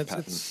finished.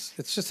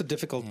 It's just a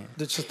difficult.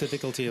 It's just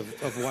difficulty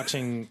of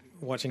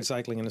watching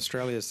cycling in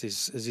Australia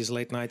is these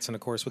late nights, and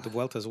of course with the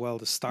Vuelta as well,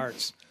 the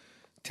starts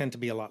tend to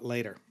be a lot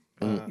later.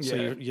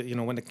 So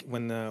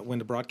when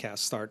the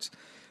broadcast starts,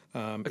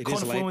 A it is late.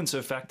 confluence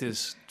of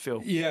factors, Phil.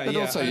 But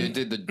also you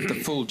did the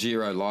full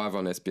Giro live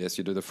on SBS.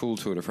 You do the full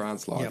Tour de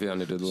France live. Yep. You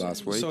only did the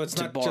last week. So it's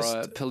To not borrow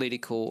just. a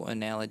political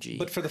analogy.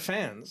 But for the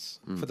fans,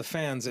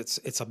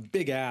 it's a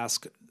big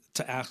ask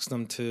to ask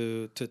them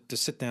to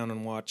sit down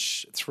and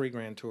watch 3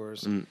 Grand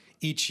Tours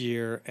each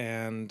year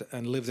and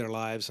live their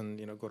lives and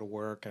go to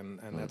work and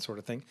that sort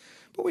of thing.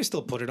 But we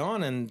still put it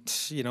on, and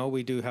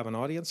we do have an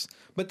audience.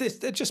 But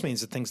it just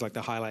means that things like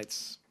the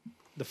highlights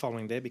the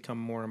following day become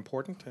more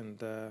important,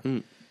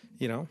 and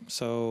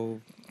so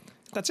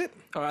that's it.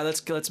 All right,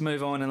 let's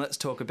move on and let's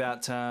talk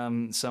about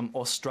some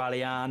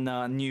Australian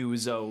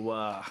news.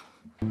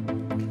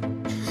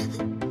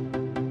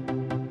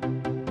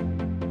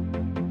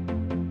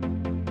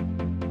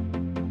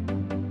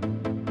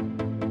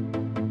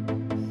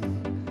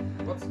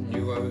 What's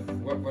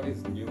what is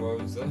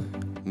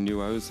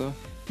Nuoza?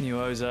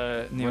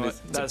 Nuoza.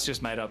 That's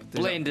just made up.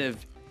 blend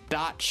of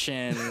Dutch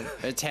and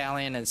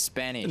Italian and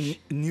Spanish.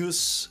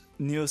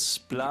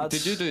 Nieuwsblad.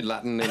 Did you do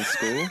Latin in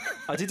school?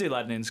 I did do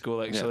Latin in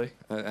school, actually.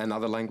 And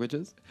other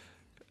languages?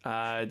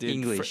 I did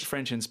English.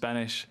 French and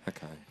Spanish.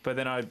 Okay. But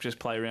then I just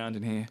play around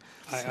in here.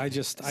 I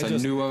just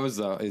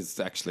Nuoza is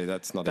actually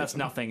that's not. That's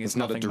nothing. It's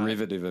not nothing, a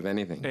derivative of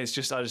anything. It's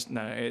just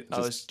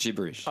Just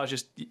gibberish.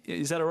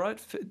 Is that all right,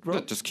 Rob?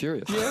 Not just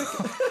curious. Yeah.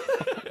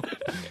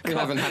 We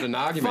haven't had an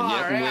argument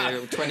yet,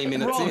 and we're 20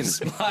 minutes Rob's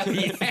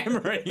bloody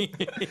hammering.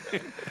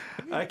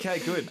 Okay,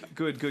 good.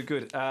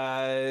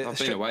 I've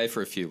been away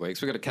for a few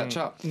weeks. We've got to catch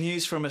up.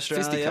 News from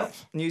Australia.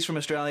 Fisticuff. News from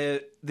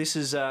Australia. This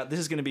is going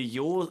to be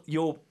your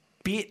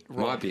bit,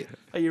 Rob. My bit.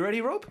 Are you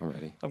ready, Rob? I'm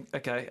ready.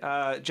 Okay.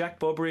 Jack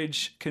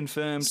Bobridge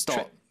confirmed.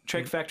 Stop.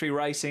 Trek Factory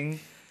Racing.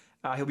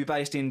 He'll be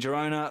based in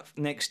Girona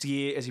next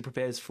year as he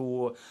prepares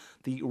for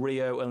the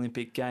Rio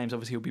Olympic Games.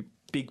 Obviously, he'll be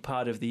a big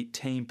part of the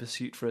team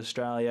pursuit for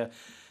Australia.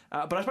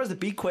 But I suppose the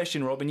big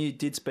question, Rob, and you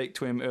did speak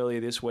to him earlier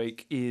this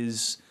week,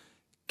 is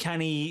can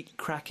he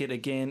crack it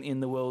again in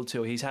the World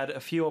Tour? He's had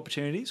a few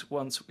opportunities.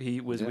 Once he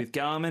was with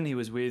Garmin, he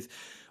was with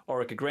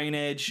Orica Green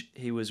Edge,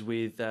 he was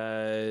with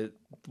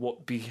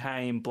what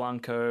became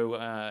Blanco,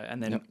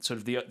 and then sort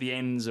of the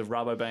ends of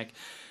Rabobank.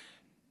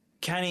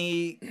 Can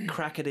he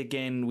crack it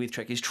again with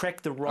Trek? Is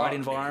Trek the right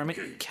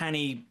environment? Can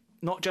he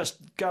not just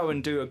go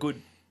and do a good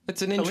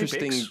It's an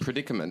interesting Olympics?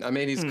 predicament. I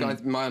mean,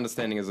 my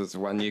understanding is it's a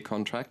 1-year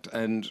contract,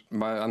 and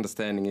my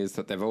understanding is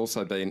that they've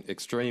also been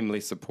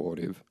extremely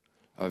supportive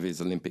of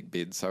his Olympic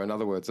bid. So, in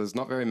other words, there's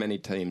not very many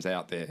teams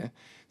out there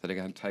that are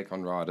going to take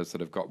on riders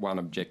that have got one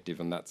objective,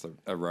 and that's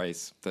a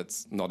race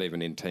that's not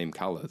even in team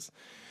colours.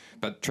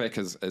 But Trek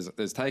has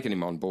taken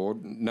him on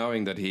board,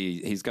 knowing that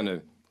he's going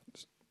to.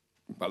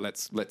 But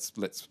let's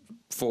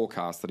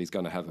forecast that he's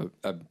going to have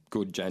a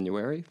good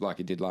January like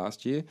he did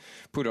last year.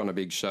 Put on a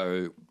big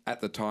show at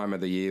the time of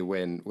the year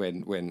when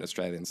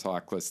Australian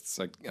cyclists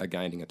are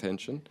gaining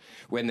attention,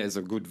 when there's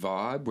a good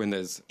vibe, when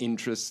there's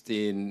interest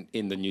in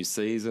the new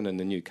season and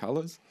the new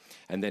colours,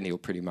 and then he'll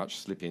pretty much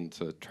slip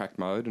into track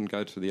mode and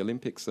go to the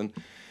Olympics,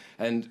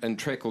 and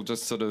Trek will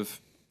just sort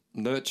of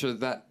nurture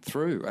that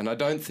through. And I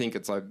don't think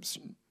it's a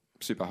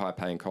super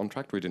high-paying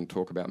contract. We didn't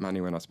talk about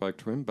money when I spoke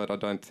to him, but I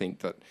don't think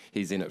that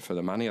he's in it for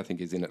the money. I think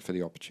he's in it for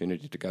the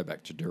opportunity to go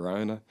back to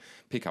Girona,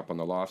 pick up on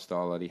the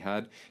lifestyle that he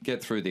had,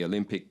 get through the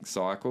Olympic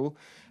cycle,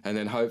 and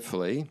then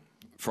hopefully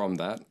from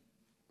that,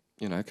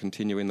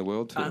 continue in the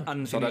World Tour. But I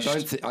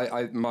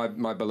don't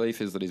my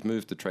belief is that his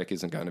move to Trek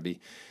isn't going to be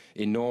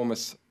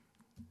enormous.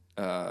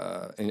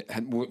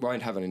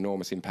 Won't have an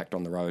enormous impact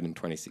on the road in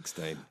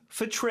 2016.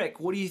 For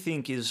Trek, what do you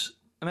think is...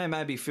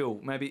 maybe Phil,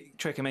 maybe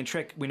Trek.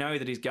 Trek, we know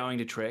that he's going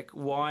to Trek.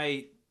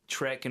 Why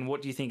Trek, and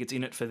what do you think it's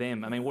in it for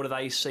them? I mean, what do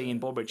they see in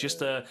Bobridge?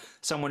 Just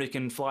someone who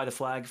can fly the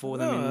flag for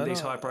them in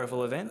these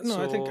high-profile events?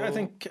 No, I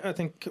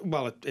think.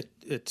 Well,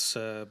 it's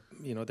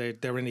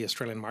they're in the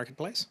Australian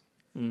marketplace.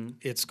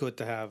 It's good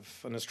to have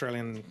an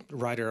Australian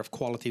rider of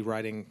quality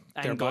riding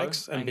their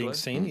bikes and being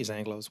seen. He's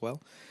Anglo as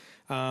well.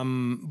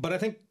 But I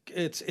think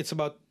it's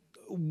about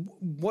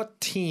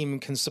what team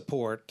can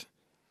support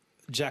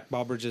Jack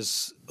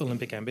Bobridge's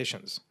Olympic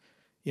ambitions,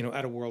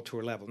 at a World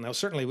Tour level. Now,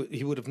 certainly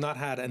he would have not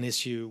had an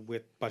issue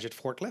with budget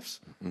forklifts,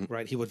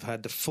 right? He would have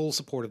had the full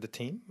support of the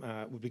team.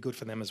 It would be good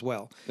for them as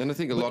well. And I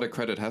think a lot of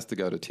credit has to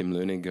go to Tim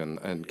Luning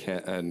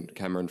and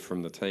Cameron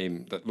from the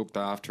team that looked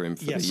after him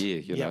for the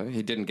year.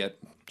 He didn't get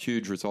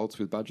huge results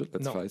with budget,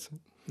 let's face it.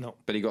 No.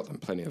 But he got them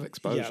plenty of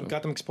exposure. Yeah,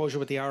 got them exposure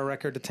with the hour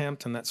record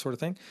attempt and that sort of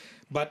thing.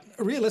 But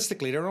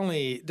realistically, there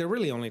are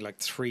really only like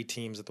 3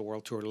 teams at the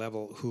World Tour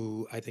level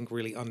who I think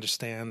really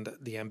understand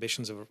the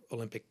ambitions of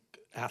Olympic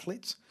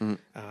athletes.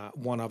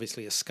 One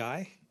obviously is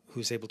Sky,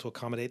 who's able to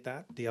accommodate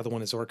that. The other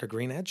one is Orca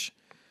Green Edge,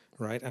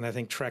 right? And I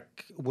think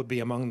Trek would be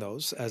among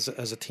those as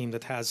a team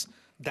that has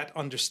that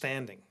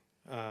understanding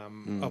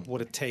of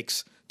what it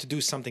takes to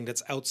do something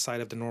that's outside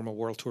of the normal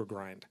World Tour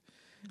grind.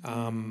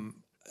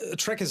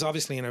 Trek is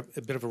obviously in a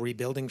bit of a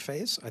rebuilding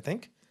phase, I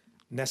think,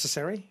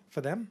 necessary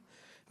for them.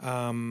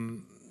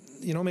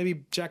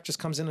 Maybe Jack just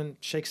comes in and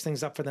shakes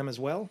things up for them as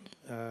well.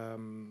 I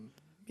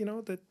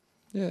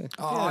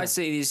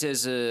see this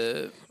as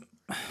I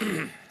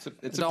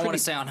don't want to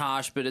sound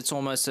harsh, but it's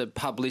almost a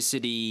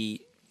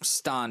publicity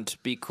stunt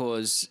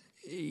because,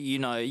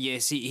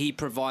 yes, he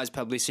provides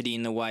publicity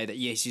in the way that,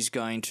 yes, he's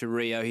going to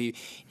Rio. He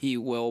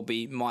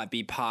might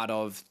be part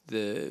of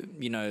the,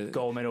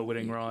 gold medal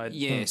winning ride.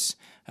 Yes.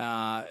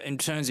 In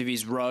terms of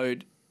his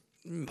road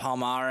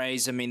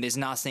Palmares, I mean, there's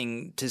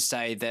nothing to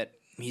say that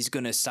he's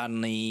going to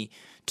suddenly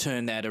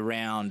turn that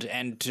around,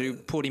 and to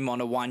put him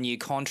on a 1-year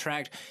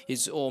contract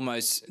is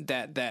almost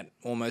that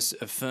almost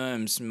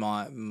affirms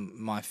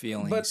my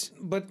feelings.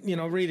 But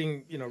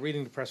reading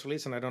the press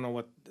release, and I don't know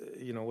what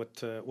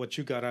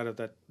you got out of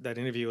that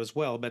interview as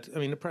well. But I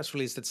mean, the press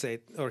release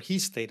he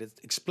stated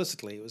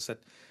explicitly was that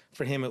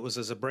for him it was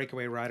as a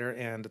breakaway rider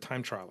and a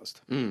time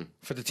trialist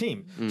for the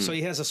team. So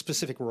he has a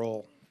specific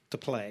role to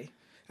play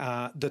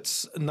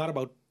that's not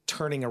about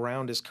turning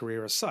around his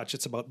career as such.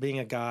 It's about being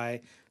a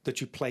guy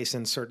that you place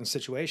in certain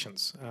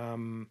situations.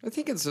 I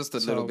think it's just a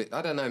little bit,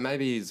 I don't know,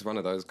 maybe he's one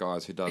of those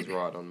guys who does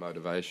ride on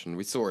motivation.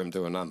 We saw him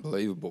do an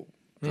unbelievable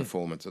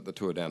performance at the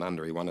Tour Down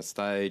Under. He won a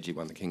stage, he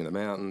won the King of the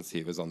Mountains,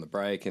 he was on the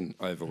break and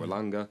over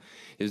Wollonga.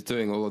 He was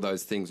doing all of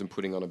those things and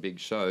putting on a big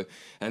show.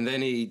 And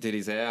then he did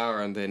his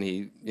hour, and then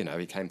he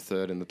came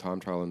third in the time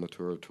trial in the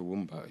Tour of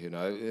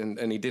Toowoomba,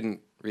 and he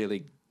didn't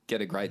really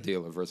get a great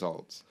deal of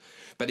results.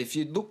 But if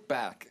you look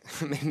back,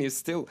 I mean, you're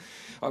still...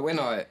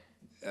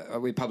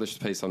 we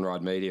published a piece on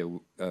Ride Media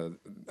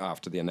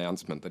after the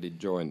announcement that he'd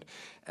joined,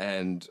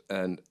 and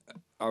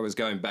I was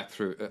going back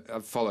through...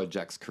 I've followed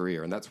Jack's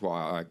career, and that's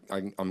why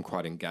I'm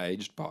quite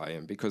engaged by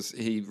him, because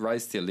he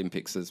raced the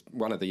Olympics as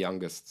one of the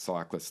youngest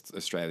cyclists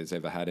Australia's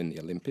ever had in the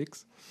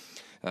Olympics.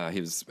 He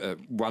was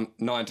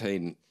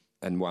 19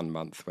 and 1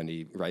 month when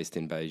he raced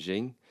in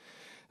Beijing.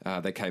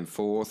 They came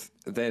fourth.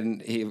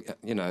 Then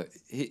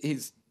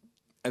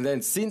and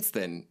then since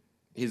then,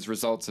 his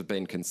results have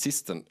been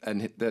consistent,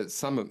 and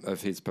some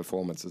of his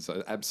performances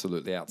are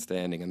absolutely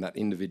outstanding. And that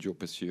individual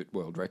pursuit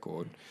world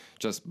record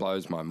just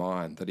blows my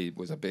mind that he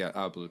was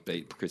able to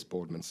beat Chris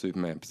Boardman's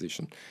Superman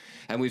position.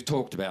 And we've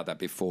talked about that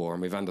before,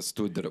 and we've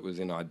understood that it was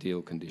in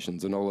ideal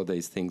conditions and all of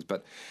these things.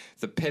 But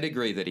the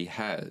pedigree that he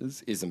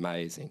has is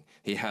amazing.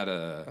 He had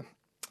a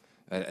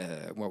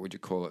what would you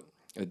call it?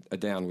 A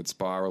downward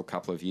spiral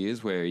couple of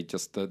years where he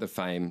just the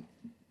fame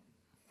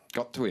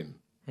got to him.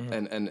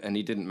 And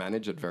he didn't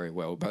manage it very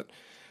well. But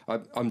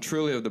I'm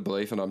truly of the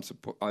belief, and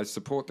I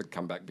support the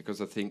comeback, because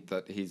I think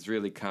that he's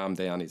really calmed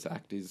down his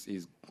act.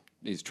 He's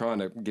trying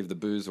to give the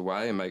booze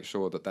away and make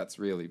sure that that's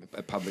really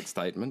a public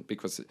statement,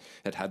 because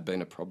it had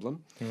been a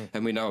problem.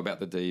 And we know about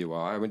the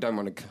DUI. We don't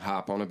want to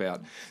harp on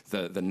about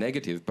the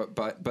negative, but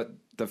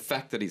the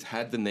fact that he's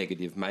had the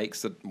negative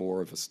makes it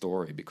more of a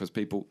story, because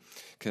people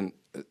can...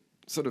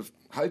 sort of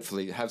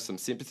hopefully have some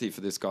sympathy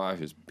for this guy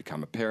who's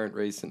become a parent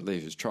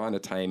recently, who's trying to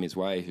tame his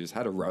way, who's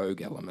had a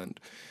rogue element.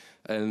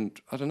 And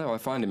I don't know, I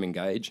find him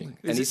engaging.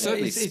 And he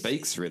certainly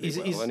speaks really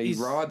well, and he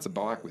rides a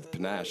bike with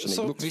panache, and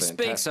he looks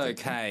fantastic.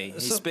 He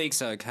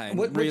speaks okay.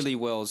 Really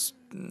well.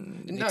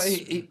 No,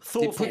 he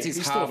puts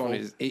his heart on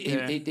his...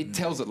 He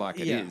tells it like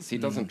it is. He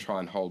doesn't try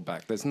and hold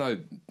back. There's no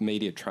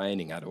media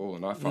training at all,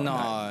 and I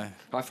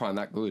find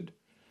that good.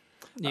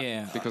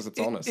 Yeah. Because it's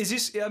honest. Is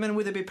this, I mean,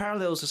 would there be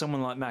parallels to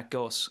someone like Matt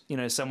Goss?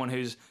 Someone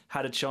who's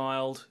had a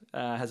child,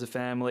 has a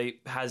family,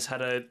 has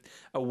had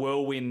a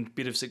whirlwind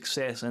bit of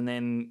success, and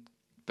then...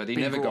 But he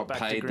never got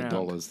paid the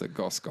dollars that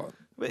Goss got.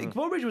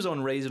 Bobridge was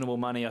on reasonable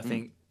money, I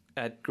think,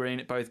 at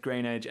both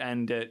Green Edge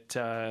and at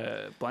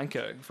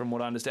Blanco, from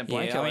what I understand.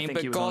 Blanco, I think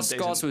but he was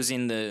Goss was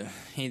in the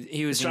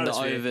he was in the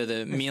over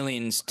the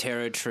millions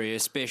territory,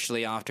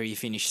 especially after he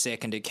finished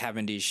second at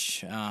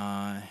Cavendish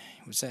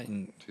was that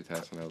in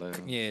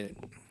 2011. Yeah,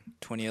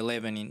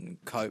 2011 in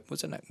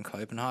was it in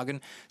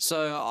Copenhagen?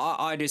 So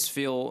I just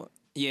feel,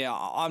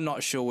 I'm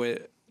not sure where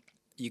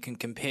you can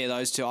compare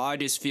those two. I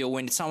just feel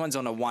when someone's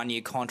on a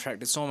 1-year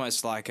contract, it's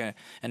almost like an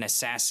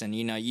assassin.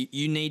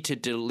 You need to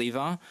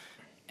deliver,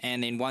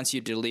 and then once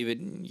you're delivered,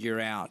 you're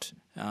out.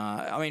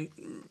 I mean,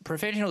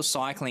 professional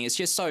cycling is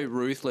just so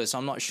ruthless.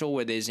 I'm not sure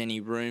where there's any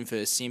room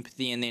for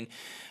sympathy. And then,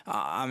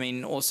 I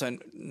mean, also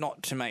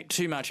not to make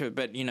too much of it,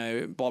 but,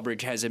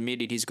 Bobridge has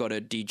admitted he's got a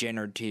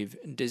degenerative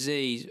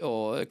disease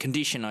or a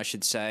condition, I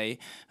should say,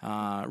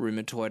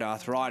 rheumatoid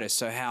arthritis.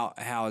 So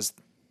how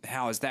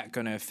is that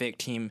going to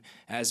affect him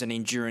as an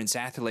endurance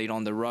athlete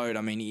on the road?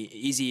 I mean,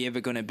 is he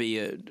ever going to be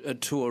a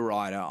tour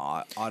rider?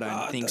 I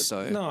don't think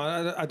so. No,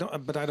 I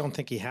don't. But I don't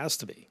think he has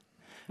to be.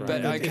 Right?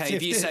 But okay,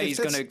 if you say he's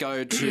going to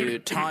go to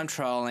time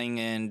trialing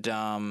and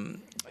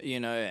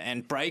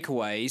and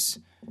breakaways,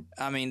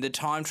 I mean the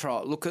time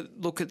trial. Look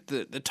at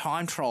the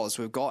time trials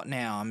we've got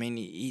now. I mean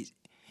he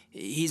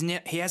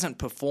hasn't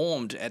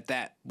performed at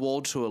that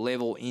World Tour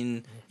level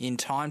in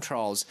time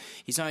trials.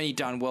 He's only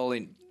done well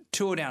in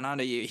Tour Down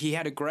Under. He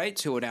had a great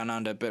Tour Down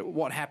Under, but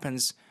what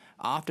happens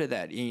after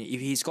that?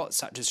 If he's got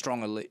such a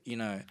strong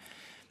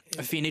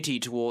affinity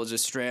towards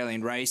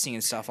Australian racing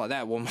and stuff like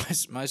that, well,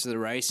 most of the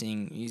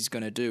racing he's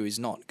going to do is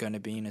not going to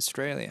be in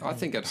Australia. I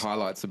think it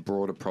highlights a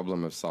broader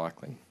problem of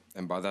cycling,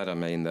 and by that I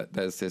mean that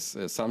there's this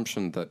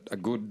assumption that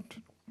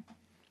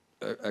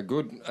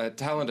a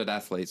talented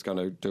athlete's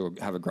going to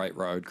have a great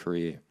road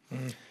career.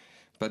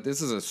 But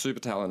this is a super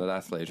talented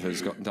athlete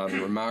who's done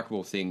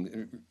remarkable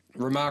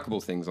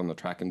things on the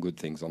track and good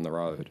things on the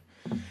road,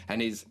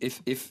 and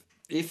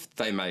if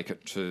they make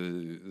it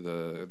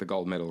to the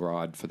gold medal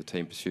ride for the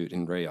team pursuit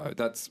in Rio,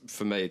 that's,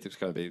 for me, it's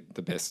going to be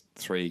the best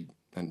 3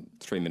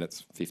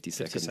 minutes 50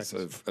 seconds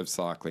of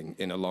cycling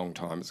in a long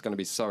time. It's going to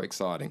be so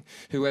exciting.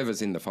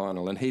 Whoever's in the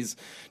final, and he's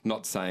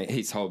not saying,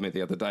 he told me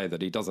the other day that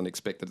he doesn't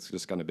expect that it's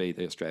just going to be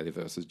the Australia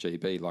versus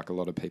GB, like a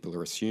lot of people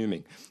are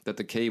assuming, that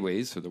the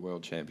Kiwis, who are the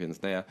world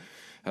champions now,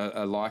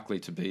 are likely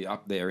to be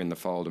up there in the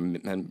fold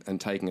and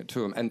taking it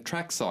to them. And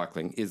track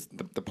cycling is,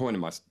 the point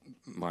of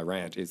my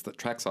rant is that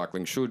track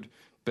cycling should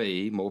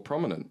be more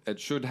prominent. It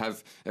should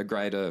have a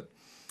greater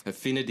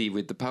affinity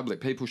with the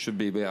public. People should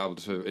be able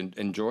to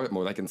enjoy it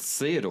more. They can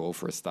see it all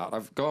for a start.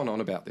 I've gone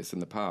on about this in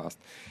the past.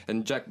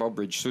 And Jack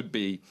Bobridge should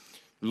be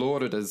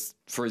lauded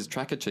for his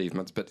track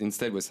achievements, but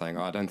instead we're saying,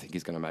 I don't think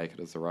he's going to make it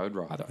as a road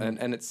rider.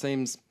 And it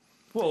seems...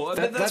 Well,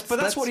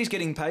 that's what he's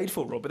getting paid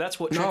for, Rob. But that's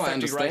what track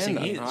factory racing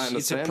is.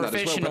 It's a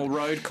professional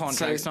road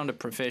contract. It's not a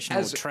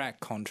professional track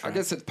contract. I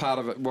guess it's part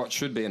of it. What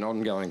should be an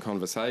ongoing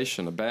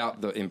conversation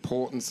about the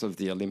importance of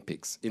the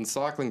Olympics. In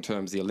cycling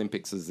terms, the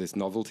Olympics is this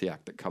novelty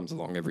act that comes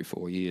along every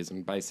 4 years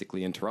and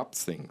basically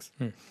interrupts things.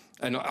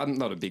 And I'm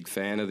not a big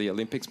fan of the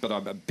Olympics, but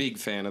I'm a big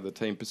fan of the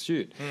team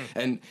pursuit.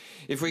 And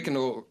if we can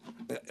all,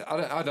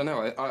 I don't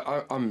know.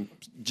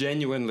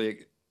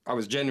 I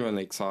was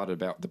genuinely excited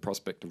about the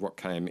prospect of what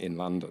came in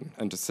London,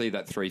 and to see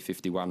that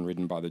 3:51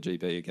 ridden by the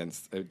GB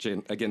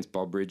against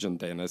Bobridge and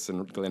Dennis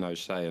and Glenn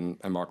O'Shea and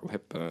Michael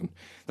Hepburn.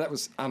 That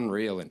was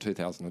unreal in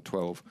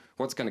 2012.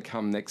 What's going to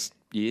come next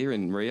year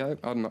in Rio?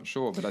 I'm not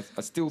sure, but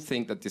I still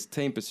think that this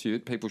team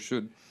pursuit, people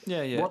should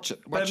watch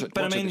it. But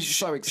I mean, it's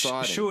so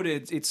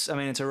exciting. It's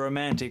a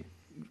romantic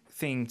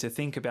thing to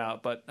think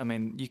about, but I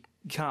mean, you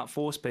can't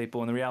force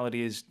people, and the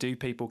reality is, do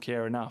people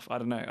care enough? I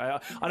don't know.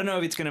 I don't know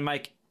if it's going to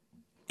make...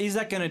 Is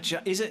it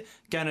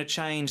going to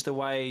change the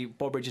way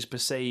Bobridge is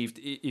perceived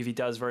if he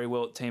does very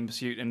well at team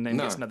pursuit and then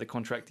gets another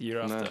contract the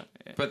year after?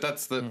 Yeah. But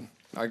that's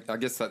I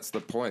guess that's the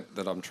point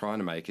that I'm trying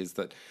to make, is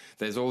that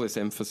there's all this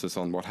emphasis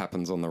on what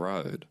happens on the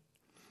road,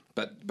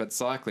 but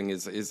cycling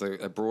is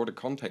a broader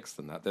context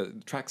than that. The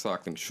track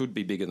cycling should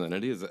be bigger than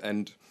it is,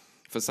 and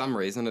for some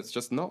reason it's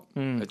just not.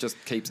 It just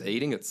keeps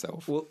eating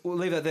itself. We'll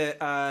leave that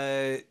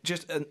there.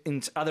 Just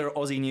in other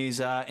Aussie news,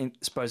 I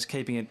suppose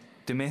keeping it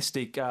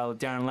domestic, Darren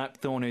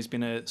Lapthorne, who's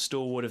been a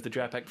stalwart of the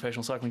Drapac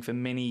Professional Cycling for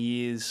many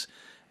years,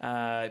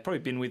 probably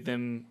been with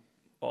them,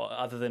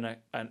 other than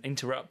an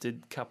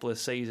interrupted couple of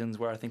seasons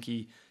where I think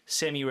he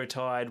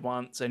semi-retired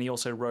once, and he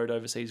also rode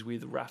overseas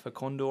with Rafa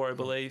Condor, I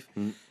believe.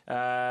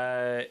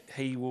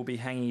 He will be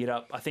hanging it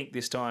up, I think,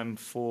 this time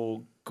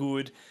for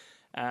good.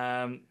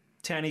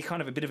 Tony,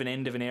 kind of a bit of an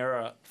end of an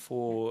era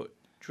for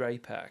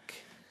Drapac.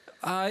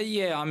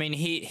 I mean,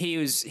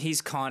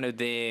 he's kind of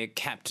their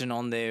captain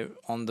on the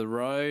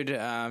road.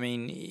 I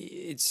mean,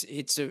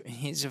 he's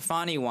a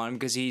funny one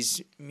because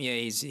he's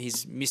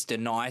Mr.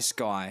 Nice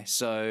Guy,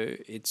 so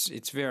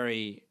it's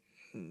very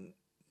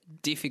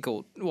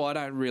difficult. Well, I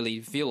don't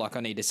really feel like I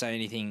need to say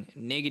anything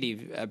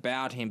negative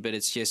about him, but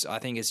I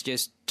think it's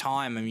just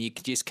time. I mean, you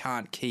just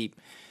can't keep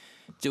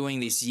doing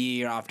this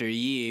year after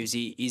year. Is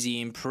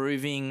he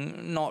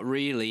improving? Not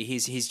really.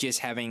 He's just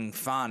having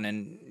fun,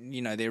 and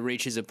there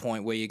reaches a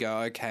point where you go,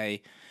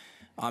 okay,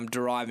 I'm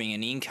deriving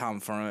an income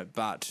from it,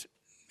 but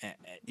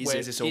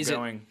Where's this all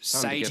going?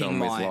 Sating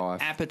my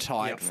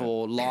appetite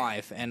for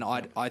life, and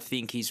I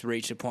think he's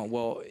reached a point.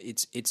 Well,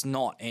 it's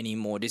not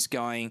anymore. Just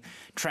going,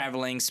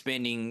 traveling,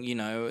 spending. I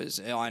know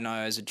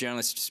as a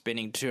journalist,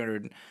 spending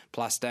 200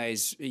 plus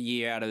days a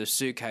year out of the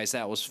suitcase,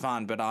 that was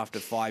fun. But after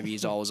 5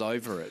 years, I was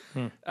over it.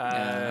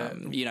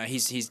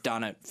 He's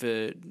done it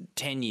for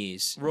 10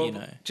 years. Rob,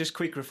 just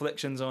quick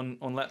reflections on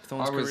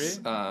Lapthorne's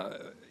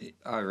career.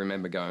 I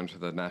remember going to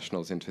the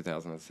Nationals in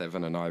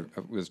 2007, and I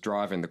was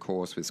driving the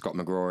course with Scott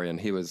McGrory,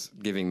 and he was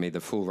giving me the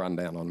full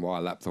rundown on why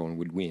Lapthorne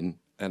would win.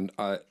 And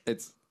I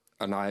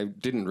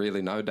didn't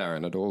really know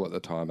Darren at all at the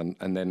time.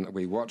 And then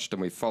we watched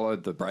and we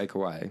followed the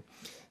breakaway,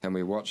 and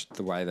we watched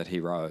the way that he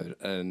rode.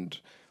 And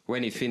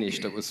when he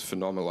finished, it was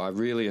phenomenal. I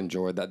really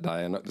enjoyed that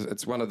day, and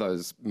it's one of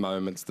those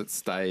moments that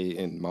stay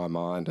in my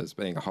mind as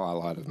being a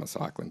highlight of my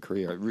cycling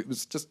career. It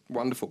was just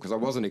wonderful because I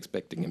wasn't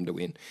expecting him to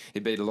win. He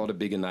beat a lot of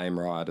bigger name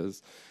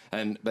riders,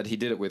 but he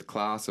did it with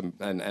class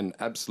and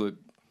absolute.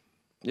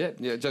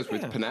 Just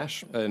with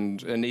panache,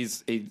 and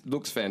he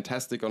looks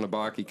fantastic on a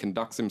bike. He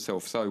conducts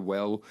himself so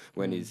well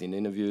when he's in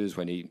interviews.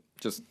 When he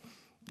just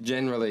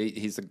generally,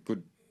 he's a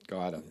good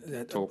guy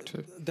to talk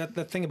to.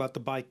 That thing about the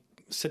bike.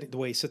 The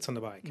way he sits on the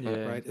bike,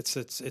 right?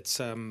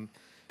 It's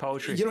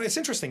poetry. It's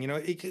interesting,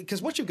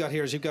 because what you've got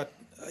here is you've got,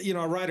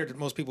 a rider that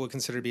most people would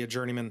consider to be a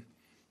journeyman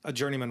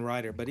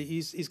rider, but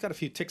he's got a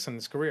few ticks in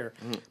his career.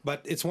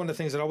 But it's one of the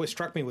things that always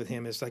struck me with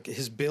him is like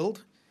his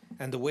build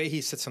and the way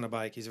he sits on a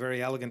bike. He's a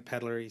very elegant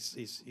pedaler.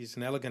 He has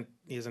an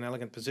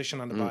elegant position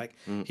on the bike.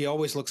 He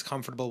always looks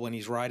comfortable when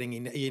he's riding.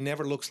 He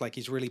never looks like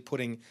he's really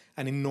putting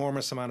an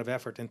enormous amount of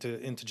effort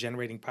into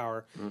generating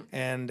power.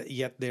 And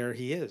yet there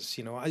he is.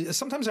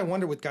 Sometimes I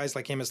wonder with guys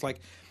like him, it's like,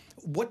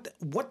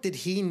 what did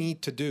he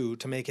need to do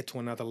to make it to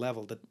another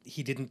level that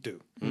he didn't do?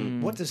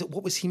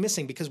 What was he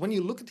missing? Because when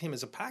you look at him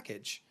as a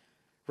package,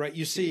 right,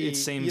 you see it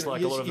seems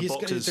like a lot of the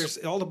boxes.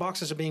 All the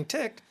boxes are being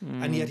ticked,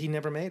 and yet he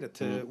never made it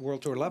to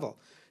World Tour level.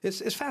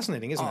 It's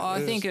fascinating, isn't it?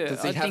 I think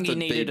he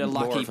needed a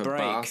lucky break.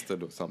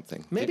 Bastard or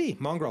something. Maybe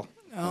mongrel.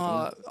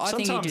 I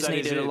think he just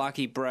needed a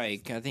lucky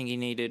break. I think he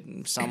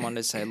needed someone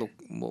to say, "Look,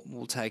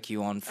 we'll take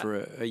you on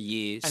for a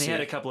year." And he had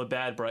a couple of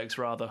bad breaks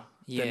rather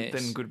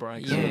than good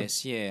breaks.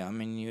 Yes, yeah. I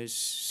mean, he was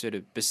sort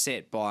of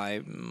beset by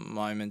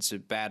moments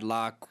of bad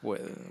luck,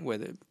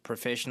 whether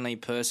professionally,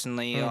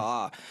 personally.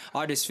 I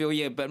just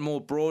feel, but more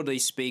broadly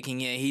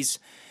speaking,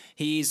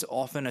 he's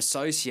often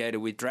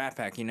associated with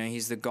Drapac.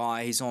 He's the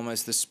guy, he's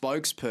almost the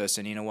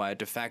spokesperson in a way, a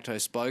de facto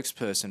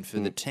spokesperson for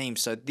the team.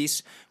 So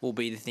this will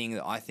be the thing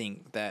that I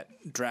think that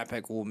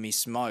Drapac will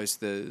miss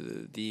most.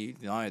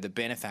 The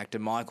benefactor,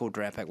 Michael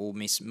Drapac, will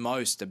miss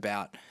most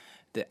about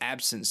the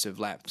absence of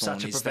Lapthorne.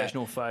 Such a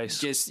professional face.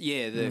 Just,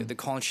 the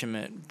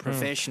consummate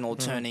professional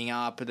turning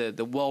up,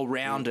 the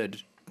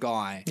well-rounded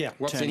guy. Yeah.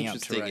 What's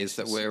interesting is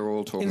that we're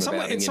all talking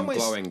about it in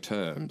glowing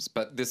terms,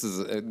 but this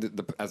is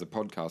as a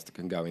podcast it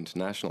can go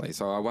internationally.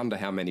 So I wonder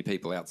how many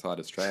people outside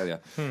Australia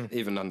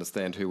even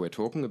understand who we're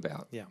talking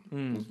about. Yeah.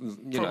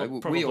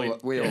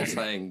 We're all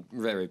saying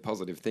very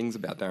positive things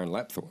about Darren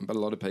Lapthorne, but a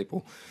lot of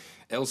people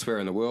elsewhere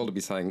in the world will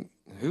be saying,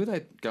 who are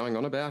they going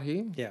on about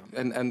here? Yeah.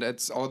 And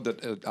it's odd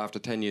that after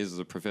 10 years as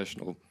a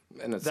professional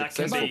and a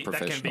successful professional.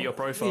 That can be your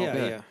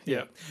profile.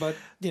 Yeah. But,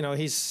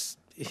 he's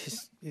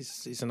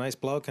a nice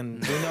bloke,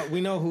 and we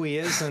know who he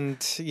is, and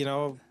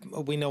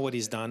we know what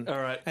he's done.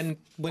 All right. And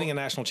winning a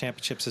national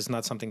championships is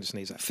not something to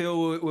sneeze at.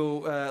 Phil,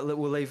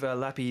 we'll leave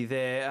Lappy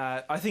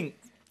there. I think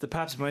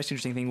perhaps the most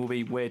interesting thing will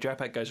be where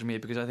Drapac goes from here,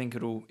 because I think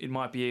it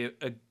might be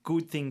a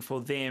good thing for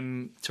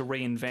them to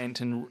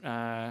reinvent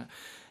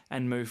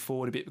and move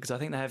forward a bit, because I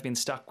think they have been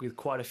stuck with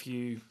quite a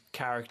few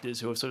characters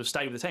who have sort of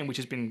stayed with the team, which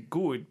has been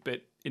good,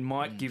 but it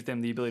might give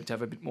them the ability to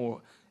have a bit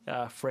more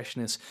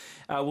freshness.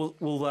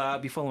 We'll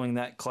be following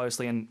that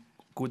closely, and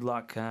good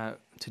luck to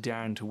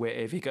Darren to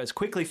wherever he goes.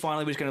 Quickly,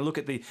 finally, we're just going to look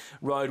at the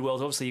Road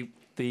World. Obviously,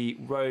 the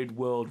Road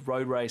World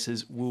road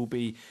races will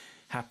be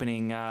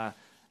happening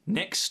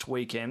next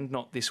weekend,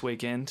 not this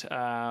weekend.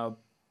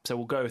 So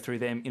we'll go through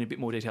them in a bit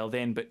more detail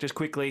then. But just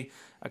quickly,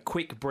 a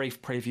quick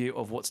brief preview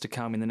of what's to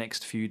come in the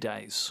next few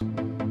days.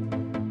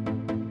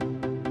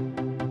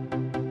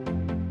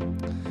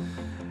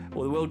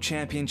 Well, the World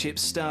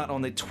Championships start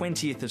on the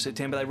 20th of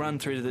September. They run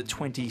through to the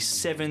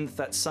 27th.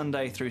 That's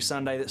Sunday through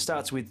Sunday. That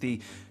starts with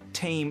the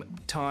team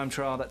time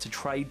trial. That's a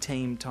trade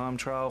team time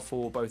trial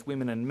for both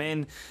women and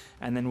men.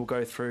 And then we'll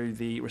go through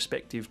the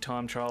respective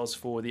time trials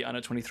for the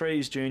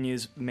under-23s,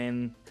 juniors,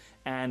 men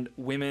and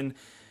women.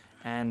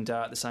 And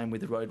the same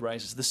with the road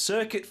races. The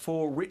circuit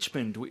for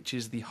Richmond, which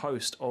is the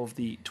host of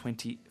the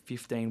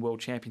 2015 World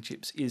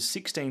Championships, is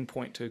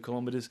 16.2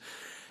 kilometres,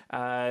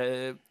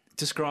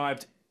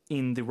 described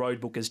in the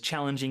road book as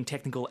challenging,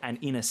 technical and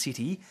inner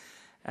city.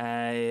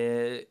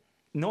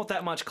 Not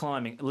that much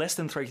climbing, less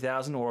than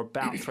 3,000 or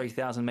about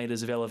 3,000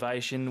 metres of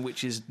elevation,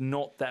 which is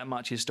not that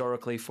much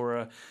historically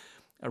for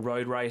a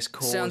road race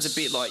course. Sounds a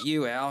bit like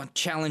you, Al.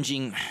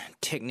 Challenging,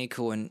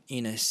 technical and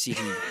inner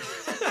city.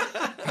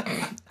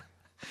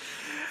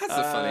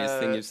 That's the funniest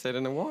thing you've said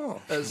in a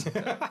while.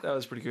 That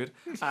was pretty good.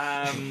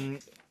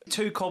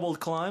 2 cobbled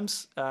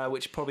climbs,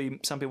 which probably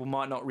some people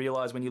might not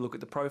realise when you look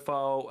at the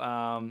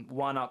profile.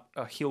 One up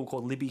a hill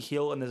called Libby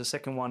Hill, and there's a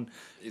second one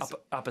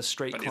up a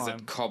street climb. Is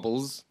it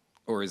cobbles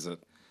or is it?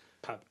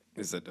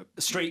 Is it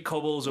street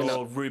cobbles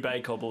or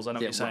Roubaix cobbles? I know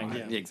what you're saying.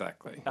 Right. Yeah,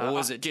 exactly. Or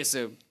is it just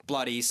a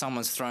bloody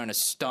someone's thrown a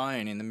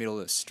stone in the middle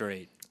of the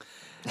street?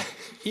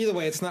 Either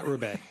way, it's not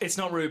Roubaix. It's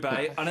not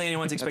Roubaix. I don't think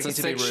anyone's expecting it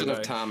to be Roubaix. It's a section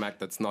of tarmac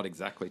that's not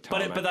exactly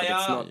tarmac. But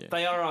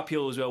they are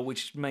uphill as well,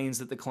 which means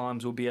that the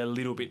climbs will be a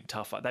little bit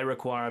tougher. They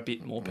require a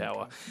bit more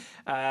power.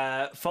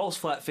 False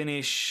flat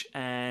finish,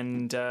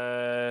 and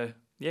that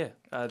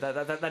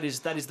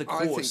is the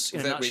course in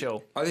a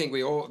nutshell. I think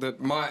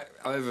my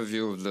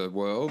overview of the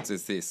Worlds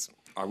is this.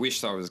 I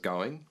wish I was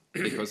going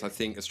because I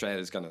think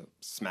Australia's going to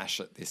smash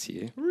it this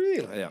year.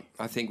 Really? Yeah.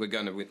 I think we're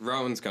going to win.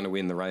 Rowan's going to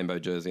win the rainbow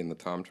jersey in the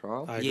time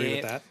trial. I agree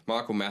with that.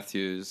 Michael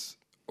Matthews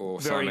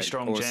or Simon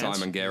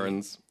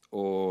Gerrans,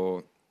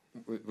 or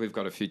we've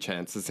got a few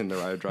chances in the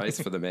road race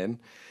for the men.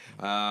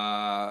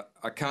 I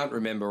can't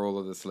remember all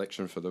of the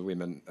selection for the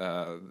women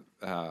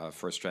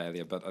for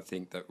Australia, but I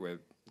think that we've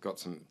got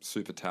some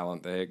super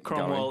talent there.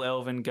 Cromwell,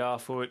 Elvin,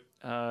 Garfoot,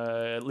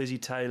 Lizzie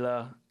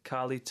Taylor,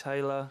 Carly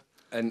Taylor.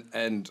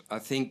 And I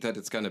think that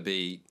it's going to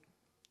be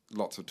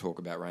lots of talk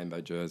about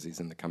rainbow jerseys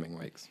in the coming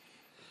weeks.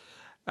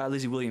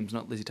 Lizzie Williams,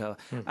 not Lizzie Taylor.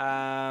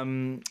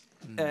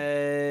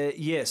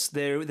 Yes,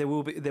 there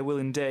will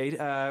indeed.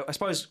 I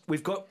suppose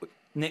we've got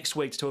next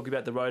week to talk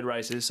about the road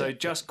races. So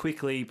just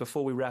quickly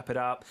before we wrap it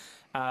up,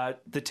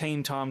 the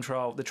team time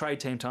trial, the trade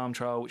team time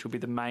trial, which will be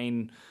the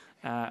main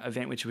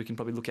event, which we can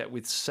probably look at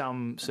with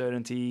some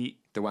certainty.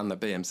 The one that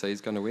BMC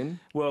is going to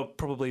win? Well,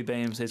 probably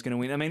BMC is going to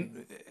win. I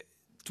mean,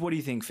 what do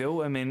you think,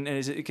 Phil? I mean,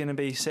 is it going to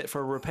be set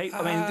for a repeat?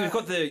 I mean, we've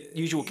got the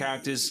usual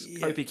characters,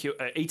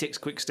 OPQ, ETEX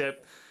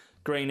Quickstep,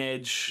 Green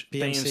Edge,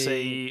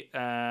 BMC,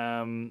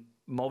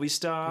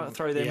 Movistar,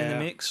 throw them in the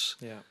mix.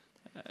 Yeah.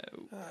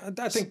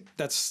 I think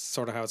that's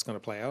sort of how it's going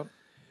to play out,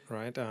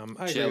 right?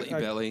 Jelly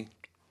Belly.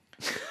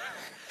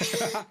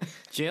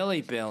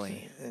 Jelly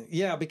Belly.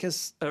 Yeah,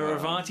 because...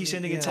 Avanti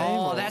sending a team?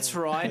 Oh, that's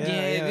right.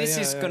 This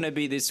is going to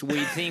be this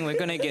weird thing. We're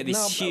going to get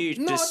this huge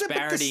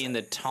disparity in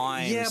the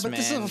times, Yeah, but man.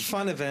 this is a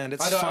fun event.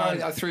 It's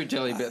fun. I threw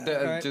Jelly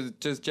Belly.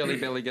 Does Jelly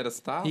Belly get a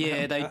start?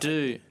 Yeah, they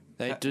do.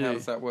 They do. How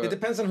does that work? It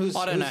depends on who's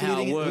I don't know how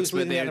leading, it works,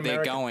 but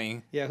they're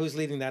going. Yeah, who's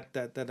leading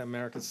that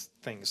America's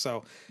thing.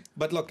 So,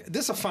 but look,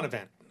 this is a fun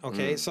event.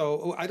 Okay,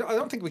 so I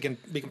don't think we can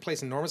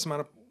place an enormous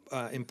amount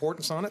of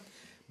importance on it.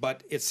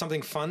 But it's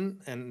something fun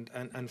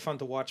and fun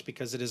to watch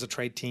because it is a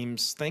trade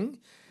teams thing.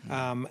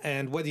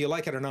 And whether you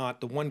like it or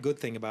not, the one good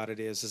thing about it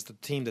is the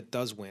team that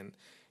does win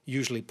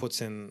usually puts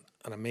in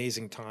an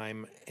amazing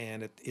time,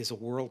 and it is a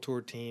World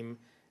Tour team,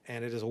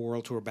 and it is a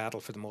World Tour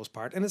battle for the most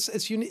part. And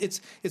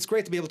it's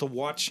great to be able to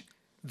watch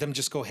them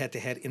just go head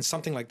to head in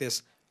something like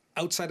this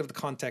outside of the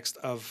context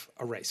of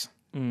a race.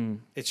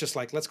 It's just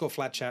like, let's go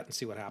flat chat and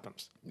see what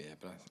happens. Yeah,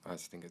 but I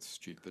just think it's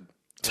stupid.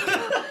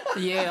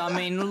 Yeah, I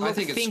mean, look, I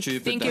think it's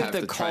stupid think to of have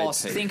the the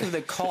cost. trade team. Think of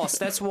the cost.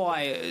 That's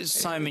why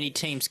so many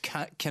teams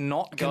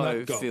cannot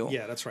go, Phil.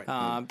 Yeah, that's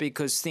right.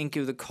 Because think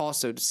of the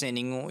cost of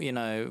sending,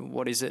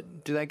 what is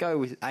it? Do they go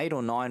with 8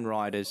 or 9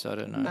 riders? I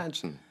don't know.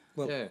 Imagine.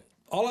 Well,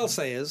 all I'll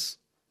say is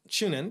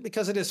tune in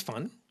because it is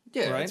fun.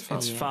 Yeah, right? it's fun.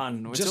 It's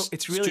fun. Just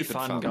it's really stupid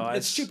fun, fun. guys.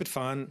 It's stupid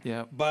fun.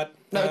 Yeah. But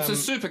No, it's a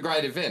super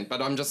great event,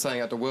 but I'm just saying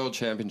at the World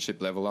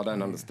Championship level, I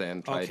don't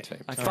understand trade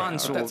teams.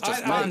 Fun's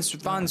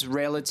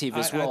relative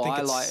as well.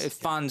 I think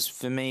Fun's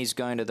for me is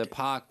going to the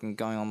park and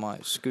going on my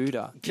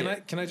scooter. Can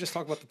I just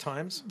talk about the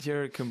times?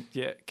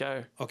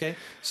 Go. Okay.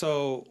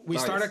 So we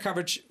start our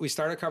coverage. We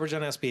start our coverage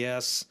on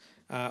SBS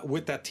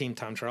with that team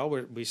time trial.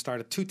 We start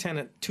at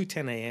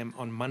 2:10 a.m.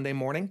 on Monday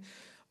morning.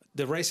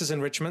 The race is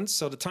in Richmond,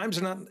 so the times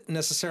are not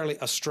necessarily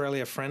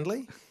Australia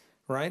friendly,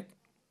 right?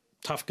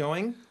 Tough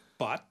going,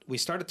 but we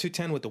start at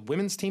 2:10 with the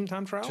women's team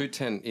time trial.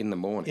 2:10 in the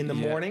morning.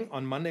 Morning,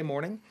 on Monday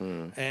morning,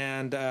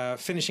 and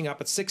finishing up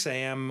at 6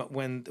 a.m.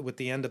 with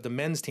the end of the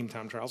men's team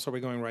time trial. So we're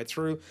going right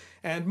through,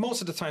 and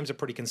most of the times are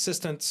pretty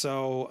consistent.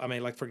 So I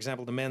mean, like for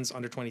example, the men's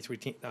under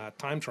 23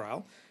 time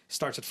trial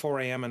starts at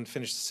 4 a.m. and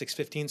finishes at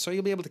 6:15. So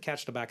you'll be able to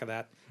catch the back of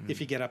that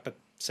if you get up at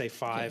say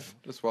 5.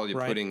 Just while you're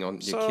putting on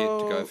your kit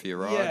to go for your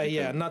ride.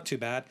 Yeah, not too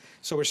bad.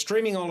 So we're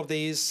streaming all of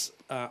these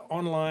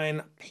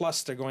online,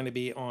 plus they're going to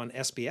be on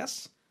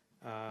SBS.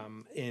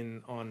 On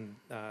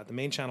the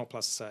main channel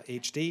plus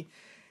HD.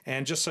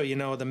 And just so you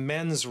know, the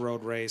men's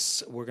road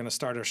race, we're going to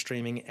start our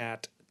streaming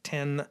at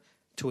 10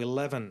 to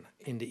 11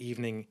 in the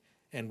evening,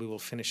 and we will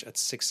finish at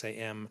 6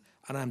 a.m.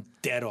 And I'm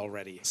dead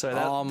already. So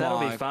that'll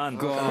be fun.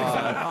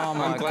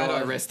 I'm glad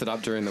I rested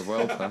up during the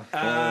Vuelta.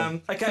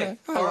 Okay.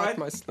 All right.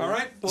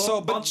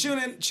 Well, but tune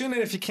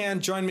in if you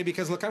can. Join me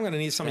because look, I'm going to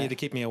need some of you to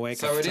keep me awake.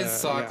 So it is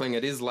cycling.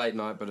 It is late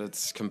night, but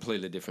it's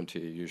completely different to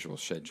your usual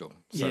schedule.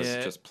 So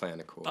it's just plan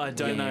accordingly. I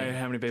don't know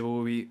how many people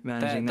will be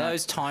managing that.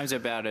 Those times are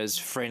about as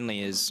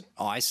friendly as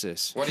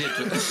ISIS. What do you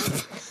do?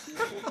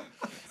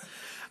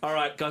 All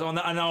right, guys. On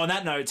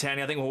that note,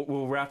 Tony, I think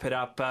we'll wrap it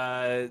up.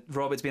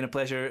 Rob, it's been a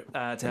pleasure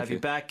to have you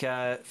back.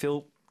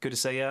 Phil, Good to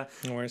see you.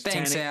 No worries.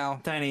 Thanks, Al.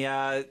 Tanny,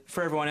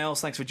 for everyone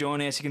else, thanks for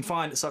joining us. You can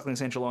find Cycling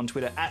Central on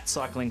Twitter at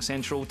Cycling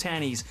Central.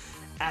 Tanny's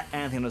at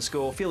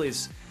Anthony_. Phil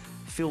is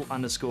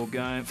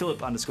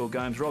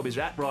Philip_Gomes. Rob is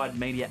at Ride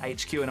Media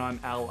HQ, and I'm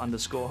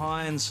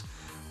Al_Hines.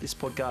 This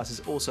podcast is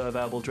also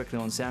available directly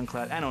on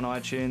SoundCloud and on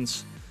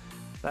iTunes.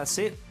 That's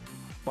it.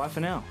 Bye for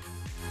now.